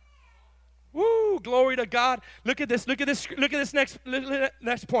 Woo, glory to God. Look at this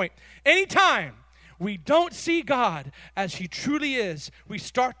next point. Anytime we don't see God as He truly is, we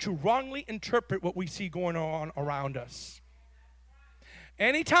start to wrongly interpret what we see going on around us.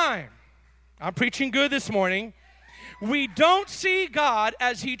 Anytime, I'm preaching good this morning, we don't see God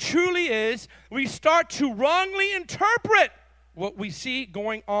as He truly is, we start to wrongly interpret what we see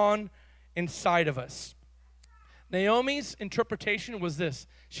going on inside of us. Naomi's interpretation was this.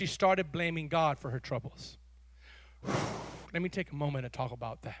 She started blaming God for her troubles. Let me take a moment to talk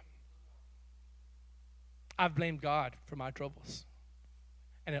about that. I've blamed God for my troubles.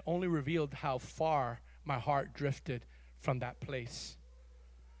 And it only revealed how far my heart drifted from that place.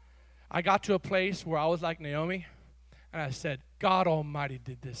 I got to a place where I was like Naomi, and I said, God Almighty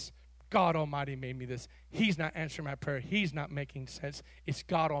did this. God Almighty made me this. He's not answering my prayer. He's not making sense. It's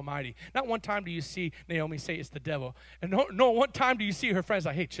God Almighty. Not one time do you see Naomi say it's the devil. And no one time do you see her friends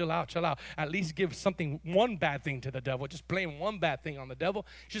like, hey, chill out, chill out. At least give one bad thing to the devil. Just blame one bad thing on the devil.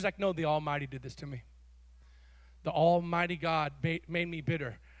 She's like, no, the Almighty did this to me. The Almighty God made me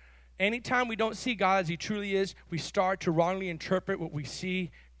bitter. Anytime we don't see God as He truly is, we start to wrongly interpret what we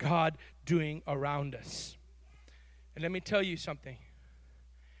see God doing around us. And let me tell you something.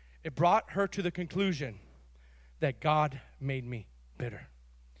 It brought her to the conclusion that God made me bitter.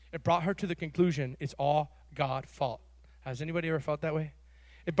 It brought her to the conclusion it's all God's fault. Has anybody ever felt that way?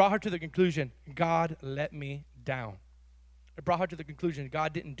 It brought her to the conclusion God let me down. It brought her to the conclusion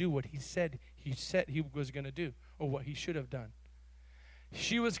God didn't do what He said He was going to do or what He should have done.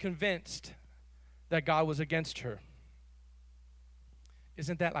 She was convinced that God was against her.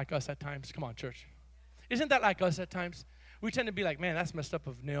 Isn't that like us at times? Come on, church. Isn't that like us at times? We tend to be like, man, that's messed up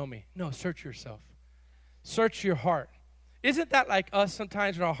of Naomi. No, search yourself. Search your heart. Isn't that like us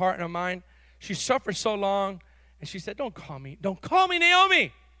sometimes in our heart and our mind? She suffered so long, and she said, don't call me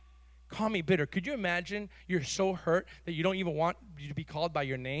Naomi. Call me bitter. Could you imagine you're so hurt that you don't even want you to be called by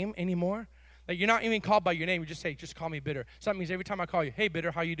your name anymore? Like you're not even called by your name. You just say, just call me bitter. So that means every time I call you, hey,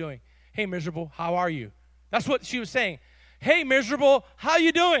 bitter, how you doing? Hey, miserable, how are you? That's what she was saying. Hey, miserable, how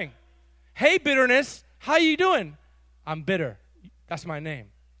you doing? Hey, bitterness, how you doing? I'm bitter. That's my name.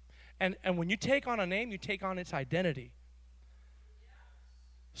 And when you take on a name, you take on its identity.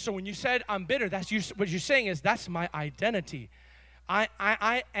 So when you said I'm bitter, what you're saying is that's my identity. I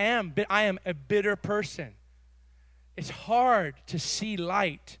am a bitter person. It's hard to see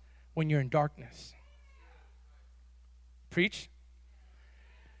light when you're in darkness. Preach.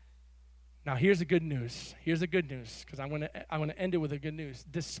 Now here's the good news. Here's the good news, because I'm going to end it with the good news.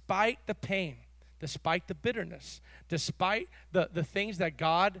 Despite the pain, despite the bitterness, despite the things that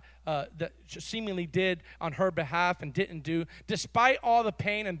God that seemingly did on her behalf and didn't do, despite all the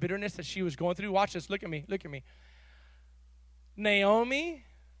pain and bitterness that she was going through, watch this, look at me. Naomi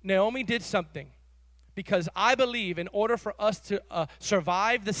did something, because I believe in order for us to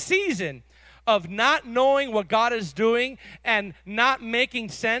survive the season of not knowing what God is doing and not making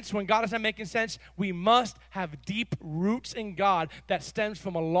sense, when God is not making sense, we must have deep roots in God that stems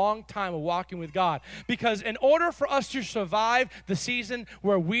from a long time of walking with God. Because in order for us to survive the season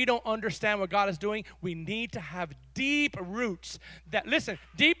where we don't understand what God is doing, we need to have deep roots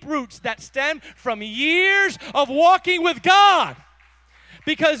deep roots that stem from years of walking with God.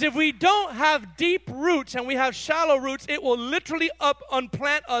 Because if we don't have deep roots and we have shallow roots, it will literally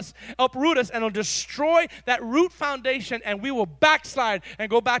uproot us, and it'll destroy that root foundation, and we will backslide and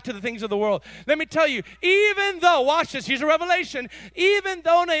go back to the things of the world. Let me tell you, even though, watch this, here's a revelation, even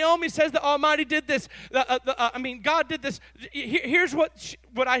though Naomi says the Almighty did this, God did this, here's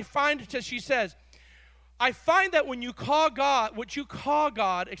what I find that she says. I find that when you call God, what you call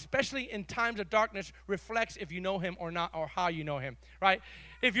God, especially in times of darkness, reflects if you know Him or not, or how you know Him, right?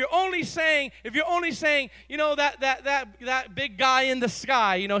 If you're only saying, you know, that big guy in the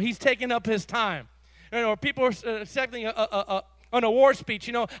sky, you know, he's taking up his time, or people are accepting an award speech,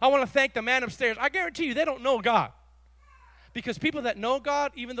 you know, I want to thank the man upstairs. I guarantee you, they don't know God. Because people that know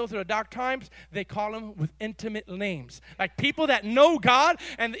God, even though through the dark times, they call Him with intimate names. Like people that know God,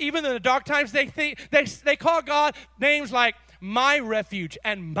 and even in the dark times, they call God names like my refuge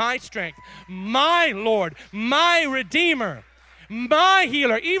and my strength, my Lord, my Redeemer, my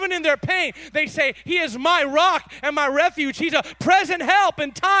healer. Even in their pain, they say, He is my rock and my refuge. He's a present help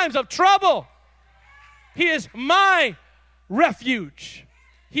in times of trouble. He is my refuge.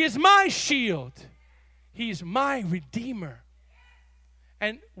 He is my shield. He's my Redeemer.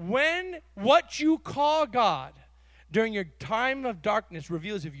 And when what you call God during your time of darkness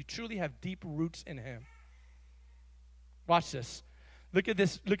reveals if you truly have deep roots in Him. Watch this. Look at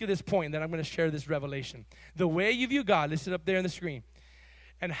this point that I'm going to share this revelation. The way you view God, listed up there on the screen,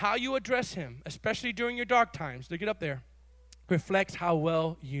 and how you address Him, especially during your dark times, look it up there, reflects how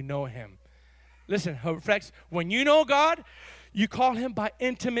well you know Him. Listen, it reflects when you know God, you call Him by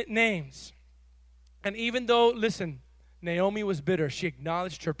intimate names. And even though, listen, Naomi was bitter, she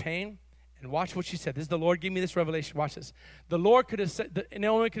acknowledged her pain. And watch what she said. This is the Lord gave me this revelation. Watch this. The Lord could have said,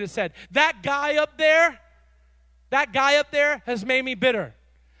 Naomi could have said, that guy up there has made me bitter.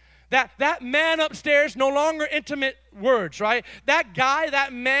 That man upstairs, no longer intimate words, right? That guy,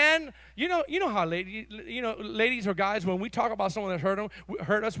 that man, you know how ladies or guys, when we talk about someone that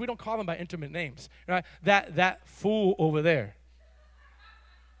hurt us, we don't call them by intimate names, right? That fool over there.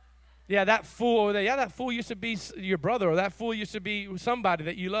 Yeah, that fool over there. Yeah, that fool used to be your brother, or that fool used to be somebody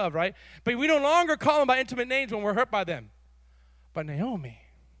that you love, right? But we no longer call them by intimate names when we're hurt by them. But Naomi,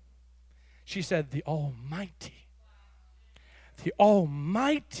 She said, the Almighty. The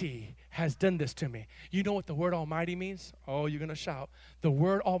Almighty has done this to me. You know what the word Almighty means? Oh, you're going to shout. The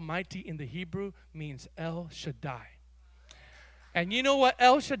word Almighty in the Hebrew means El Shaddai. And you know what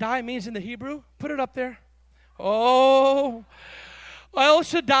El Shaddai means in the Hebrew? Put it up there. Oh, El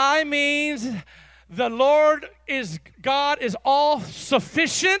Shaddai means the Lord is God is all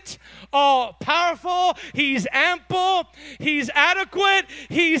sufficient, all powerful. He's ample. He's adequate.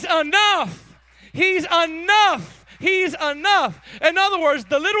 He's enough. He's enough. He's enough. In other words,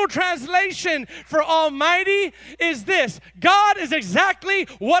 the literal translation for Almighty is this: God is exactly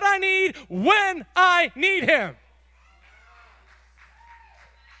what I need when I need Him.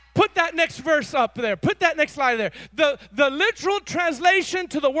 Put that next verse up there. Put that next slide there. The literal translation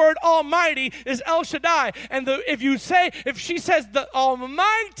to the word Almighty is El Shaddai. And if she says the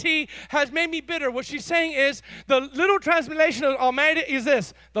Almighty has made me bitter, what she's saying is the literal translation of Almighty is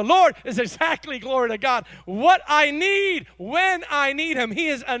this: the Lord is exactly, glory to God, what I need when I need Him. He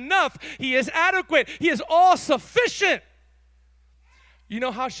is enough. He is adequate. He is all sufficient. You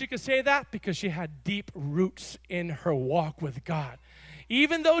know how she could say that? Because she had deep roots in her walk with God.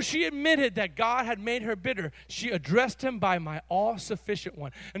 Even though she admitted that God had made her bitter, she addressed Him by my all-sufficient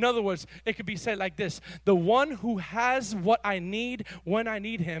one. In other words, it could be said like this: the one who has what I need when I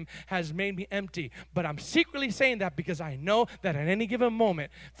need Him has made me empty. But I'm secretly saying that because I know that at any given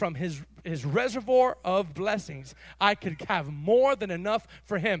moment, from His reservoir of blessings, I could have more than enough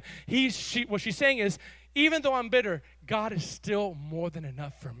for Him. What she's saying is, even though I'm bitter, God is still more than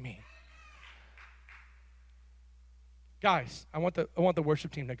enough for me. Guys, I want the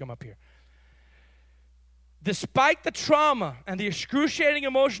worship team to come up here. Despite the trauma and the excruciating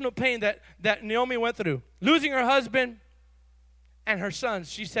emotional pain that Naomi went through, losing her husband and her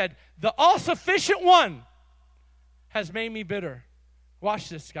sons, she said, the all-sufficient one has made me bitter. Watch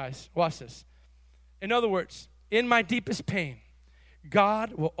this, guys. Watch this. In other words, in my deepest pain,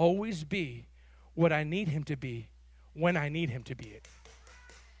 God will always be what I need Him to be when I need Him to be it.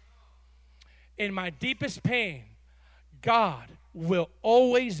 In my deepest pain, God will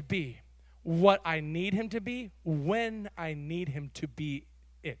always be what I need Him to be when I need Him to be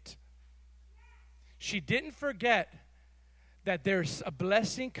it. She didn't forget that there's a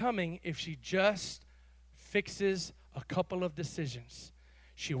blessing coming if she just fixes a couple of decisions.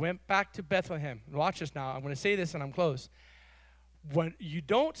 She went back to Bethlehem. Watch this now. I'm going to say this and I'm close. What you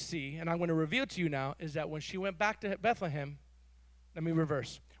don't see, and I'm going to reveal to you now, is that when she went back to Bethlehem, let me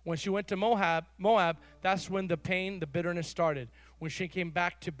reverse. When she went to Moab, that's when the pain, the bitterness started. When she came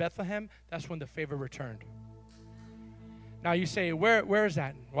back to Bethlehem, that's when the favor returned. Now you say, where is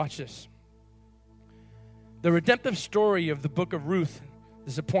that? Watch this. The redemptive story of the book of Ruth,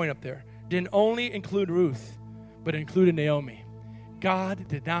 there's a point up there, didn't only include Ruth, but it included Naomi. God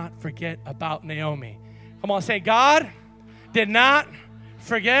did not forget about Naomi. Come on, say, God did not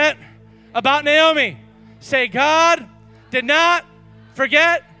forget about Naomi. Say, God did not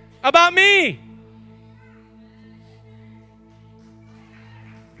forget about me.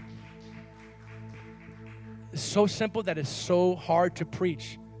 It's so simple that it's so hard to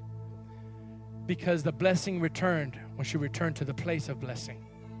preach, because the blessing returned when she returned to the place of blessing.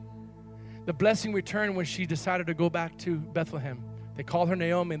 The blessing returned when she decided to go back to Bethlehem. They called her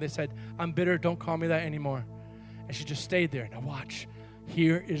Naomi and they said, I'm bitter, don't call me that anymore. And she just stayed there. Now watch.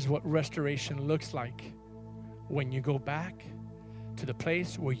 Here is what restoration looks like when you go back to the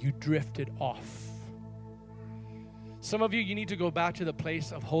place where you drifted off. Some of you need to go back to the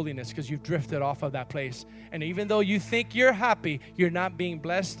place of holiness because you've drifted off of that place. And even though you think you're happy, you're not being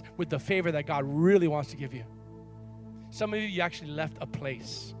blessed with the favor that God really wants to give you. Some of you actually left a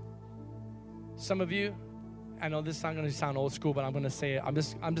place. Some of you, I know this is not going to sound old school, but I'm going to say it. I'm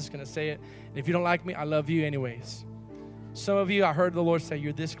just going to say it. And if you don't like me, I love you anyways. Some of you, I heard the Lord say,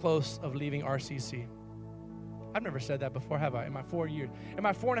 you're this close of leaving RCC. I've never said that before, have I? In my 4 years. In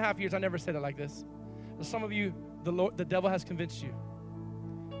my 4.5 years, I never said it like this. But some of you, the devil has convinced you.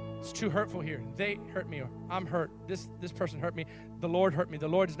 It's too hurtful here. They hurt me, or I'm hurt. This person hurt me. The Lord hurt me. The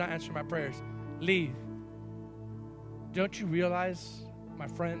Lord does not answer my prayers. Leave. Don't you realize, my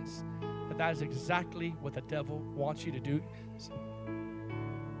friends, that is exactly what the devil wants you to do?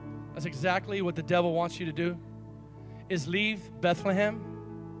 That's exactly what the devil wants you to do, is leave Bethlehem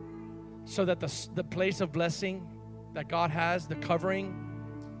so that the place of blessing that God has, the covering,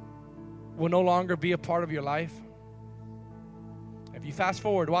 will no longer be a part of your life. If you fast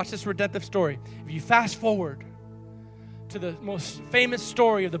forward, watch this redemptive story. If you fast forward to the most famous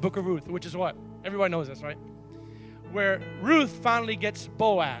story of the book of Ruth, which is what? Everybody knows this, right? Where Ruth finally gets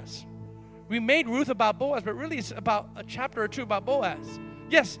Boaz. We made Ruth about Boaz, but really it's about a chapter or two about Boaz.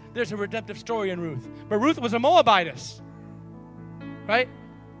 Yes, there's a redemptive story in Ruth. But Ruth was a Moabitess. Right?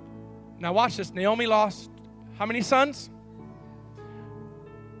 Now watch this. Naomi lost how many sons?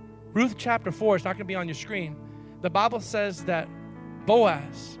 Ruth chapter 4, it's not going to be on your screen. The Bible says that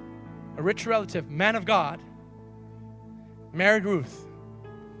Boaz, a rich relative, man of God, married Ruth.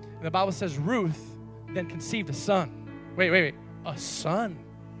 And the Bible says Ruth then conceived a son. Wait. A son?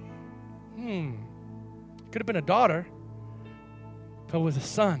 Could have been a daughter, but it was a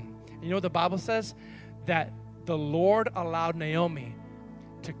son. And you know what the Bible says? That the Lord allowed Naomi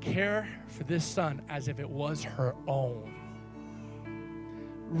to care for this son as if it was her own.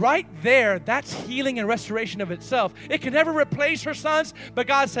 Right there, that's healing and restoration of itself. It can never replace her sons, but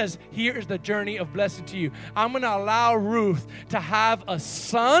God says, here is the journey of blessing to you. I'm going to allow Ruth to have a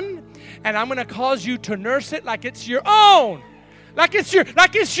son, and I'm going to cause you to nurse it like it's your own. Like it's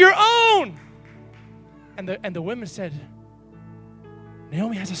your own. And the women said,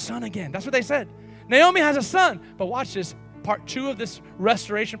 Naomi has a son again. That's what they said. Naomi has a son. But watch this. Part 2 of this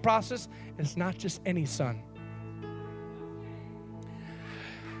restoration process is not just any son.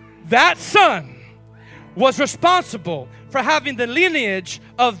 That son was responsible for having the lineage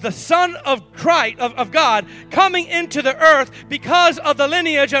of the Son of Christ, of God, coming into the earth because of the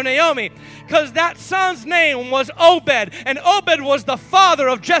lineage of Naomi. Because that son's name was Obed, and Obed was the father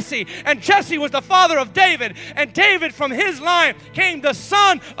of Jesse, and Jesse was the father of David, and David, from his line, came the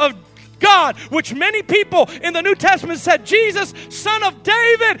Son of God, which many people in the New Testament said, Jesus, Son of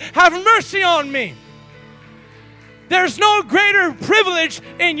David, have mercy on me. There's no greater privilege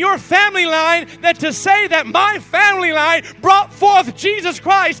in your family line than to say that my family line brought forth Jesus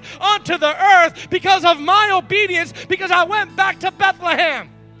Christ onto the earth because of my obedience, because I went back to Bethlehem.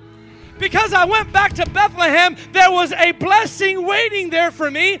 Because I went back to Bethlehem, there was a blessing waiting there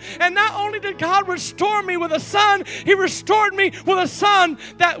for me. And not only did God restore me with a son, He restored me with a son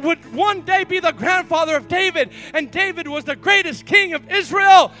that would one day be the grandfather of David. And David was the greatest king of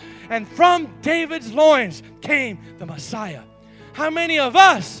Israel. And from David's loins came the Messiah. How many of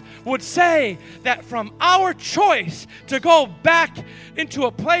us would say that from our choice to go back into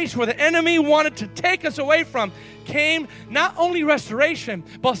a place where the enemy wanted to take us away from came not only restoration,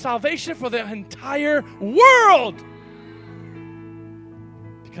 but salvation for the entire world?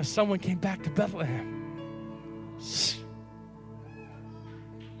 Because someone came back to Bethlehem.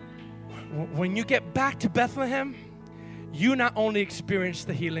 When you get back to Bethlehem, you not only experience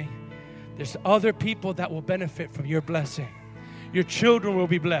the healing, there's other people that will benefit from your blessing. Your children will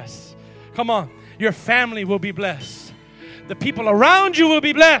be blessed. Come on. Your family will be blessed. The people around you will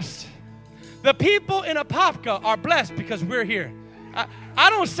be blessed. The people in Apopka are blessed because we're here. I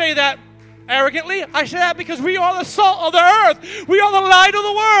don't say that arrogantly. I say that because we are the salt of the earth. We are the light of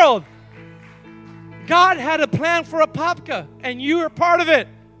the world. God had a plan for Apopka, and you are part of it.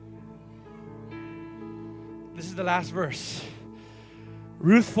 This is the last verse.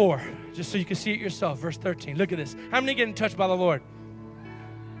 Ruth 4. Just so you can see it yourself. Verse 13. Look at this. How many getting touched by the Lord?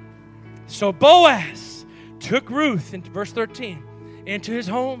 So Boaz took Ruth, into verse 13, into his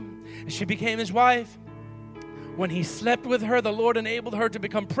home, and she became his wife. When he slept with her, the Lord enabled her to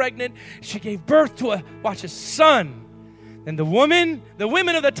become pregnant. She gave birth to a son. And the women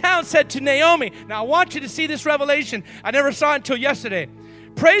of the town said to Naomi, now I want you to see this revelation. I never saw it until yesterday.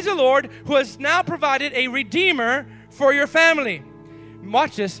 Praise the Lord, who has now provided a redeemer for your family.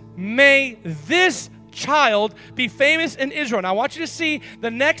 Watch this. May this child be famous in Israel. Now I want you to see the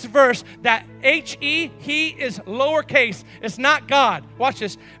next verse, that H-E, he is lowercase. It's not God. Watch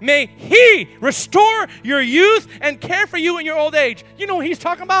this. May he restore your youth and care for you in your old age. You know what he's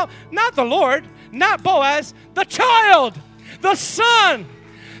talking about? Not the Lord, not Boaz, the child, the son.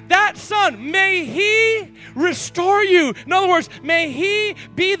 That son, may he restore you. In other words, may he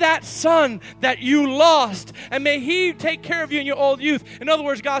be that son that you lost, and may he take care of you in your old youth. In other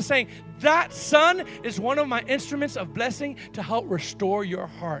words, God's saying, that son is one of my instruments of blessing to help restore your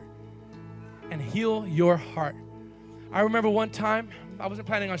heart and heal your heart. I remember one time, I wasn't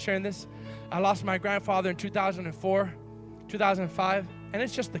planning on sharing this. I lost my grandfather in 2004, 2005, and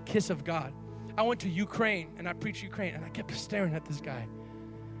it's just the kiss of God. I went to Ukraine, and I preached Ukraine, and I kept staring at this guy.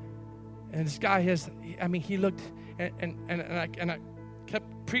 And this guy he looked, and I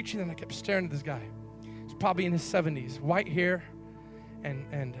kept preaching, and I kept staring at this guy. He's probably in his 70s, white hair,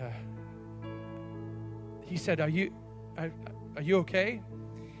 and he said, are you okay?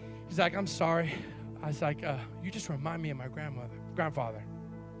 He's like, I'm sorry. I was like, you just remind me of my grandfather.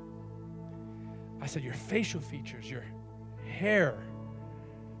 I said, your facial features, your hair,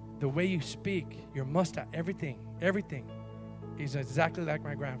 the way you speak, your mustache, everything is exactly like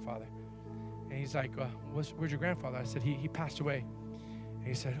my grandfather. And he's like, where's your grandfather? I said, he passed away. And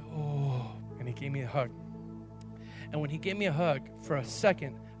he said, oh, and he gave me a hug. And when he gave me a hug, for a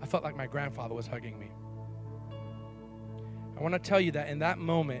second, I felt like my grandfather was hugging me. I want to tell you that in that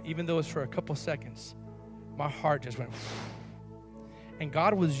moment, even though it was for a couple seconds, my heart just went, and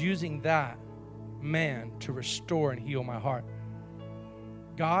God was using that man to restore and heal my heart.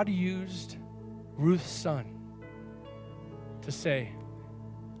 God used Ruth's son to say,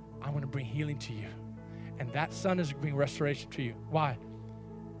 I want to bring healing to you. And that son is bringing restoration to you. Why?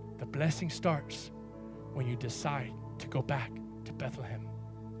 The blessing starts when you decide to go back to Bethlehem.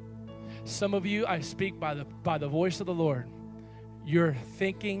 Some of you, I speak by the voice of the Lord. You're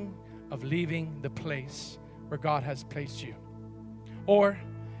thinking of leaving the place where God has placed you. Or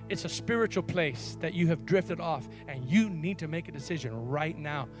it's a spiritual place that you have drifted off, and you need to make a decision right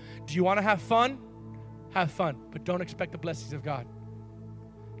now. Do you want to have fun? Have fun, but don't expect the blessings of God.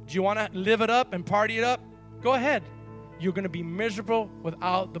 Do you want to live it up and party it up? Go ahead. You're going to be miserable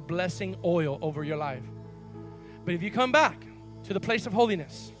without the blessing oil over your life. But if you come back to the place of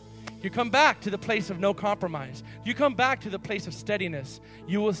holiness, you come back to the place of no compromise, you come back to the place of steadiness,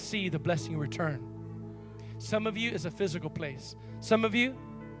 you will see the blessing return. Some of you is a physical place. Some of you,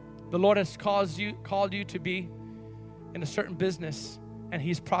 the Lord has called you to be in a certain business, and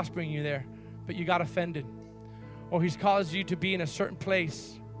He's prospering you there, but you got offended. Or He's caused you to be in a certain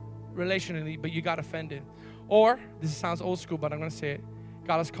place relationally, but you got offended. Or, this sounds old school, but I'm going to say it,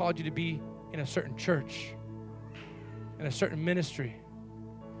 God has called you to be in a certain church, in a certain ministry,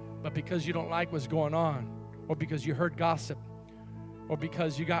 but because you don't like what's going on, or because you heard gossip, or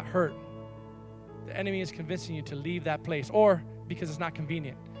because you got hurt, the enemy is convincing you to leave that place, or because it's not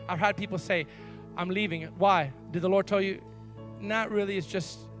convenient. I've had people say, I'm leaving. Why? Did the Lord tell you? Not really. It's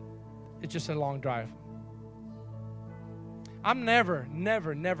just a long drive. I'm never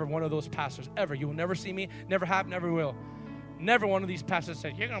one of those pastors, ever. You will never see me, never have, never will. Never one of these pastors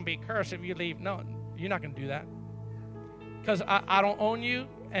said, you're going to be cursed if you leave. No, you're not going to do that. Because I don't own you,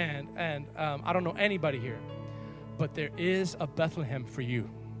 and I don't know anybody here. But there is a Bethlehem for you.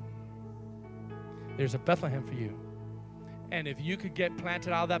 There's a Bethlehem for you. And if you could get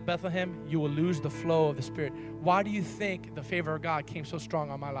planted out of that Bethlehem, you will lose the flow of the Spirit. Why do you think the favor of God came so strong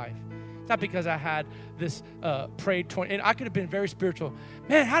on my life? It's not because I had this prayed 20, and I could have been very spiritual.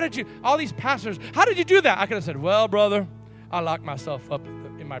 Man, all these pastors, how did you do that? I could have said, well, brother, I locked myself up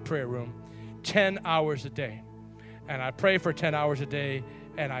in my prayer room 10 hours a day. And I pray for 10 hours a day,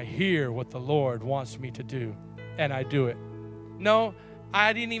 and I hear what the Lord wants me to do, and I do it. No,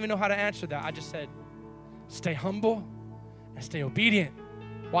 I didn't even know how to answer that. I just said, stay humble and stay obedient.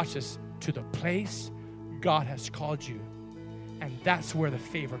 Watch this, to the place God has called you. And that's where the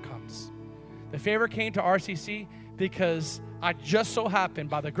favor comes. The favor came to RCC because I just so happened,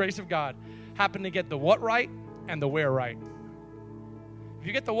 by the grace of God, happened to get the what right and the where right. If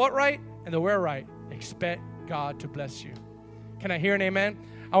you get the what right and the where right, expect God to bless you. Can I hear an amen?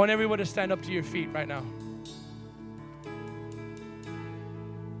 I want everyone to stand up to your feet right now.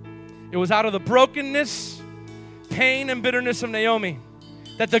 It was out of the brokenness, pain, and bitterness of Naomi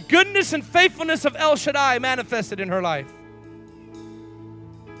that the goodness and faithfulness of El Shaddai manifested in her life.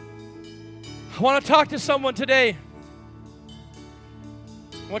 I want to talk to someone today.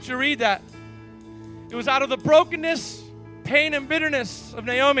 I want you to read that. It was out of the brokenness, pain, and bitterness of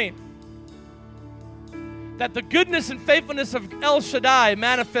Naomi that the goodness and faithfulness of El Shaddai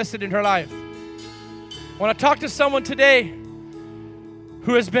manifested in her life. I want to talk to someone today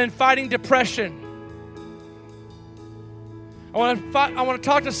who has been fighting depression. I want to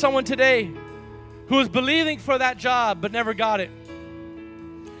talk to someone today who is believing for that job but never got it.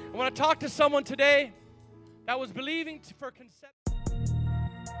 I want to talk to someone today that was believing for conception.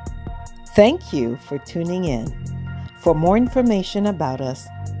 Thank you for tuning in. For more information about us,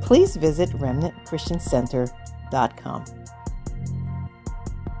 please visit remnantchristiancenter.com.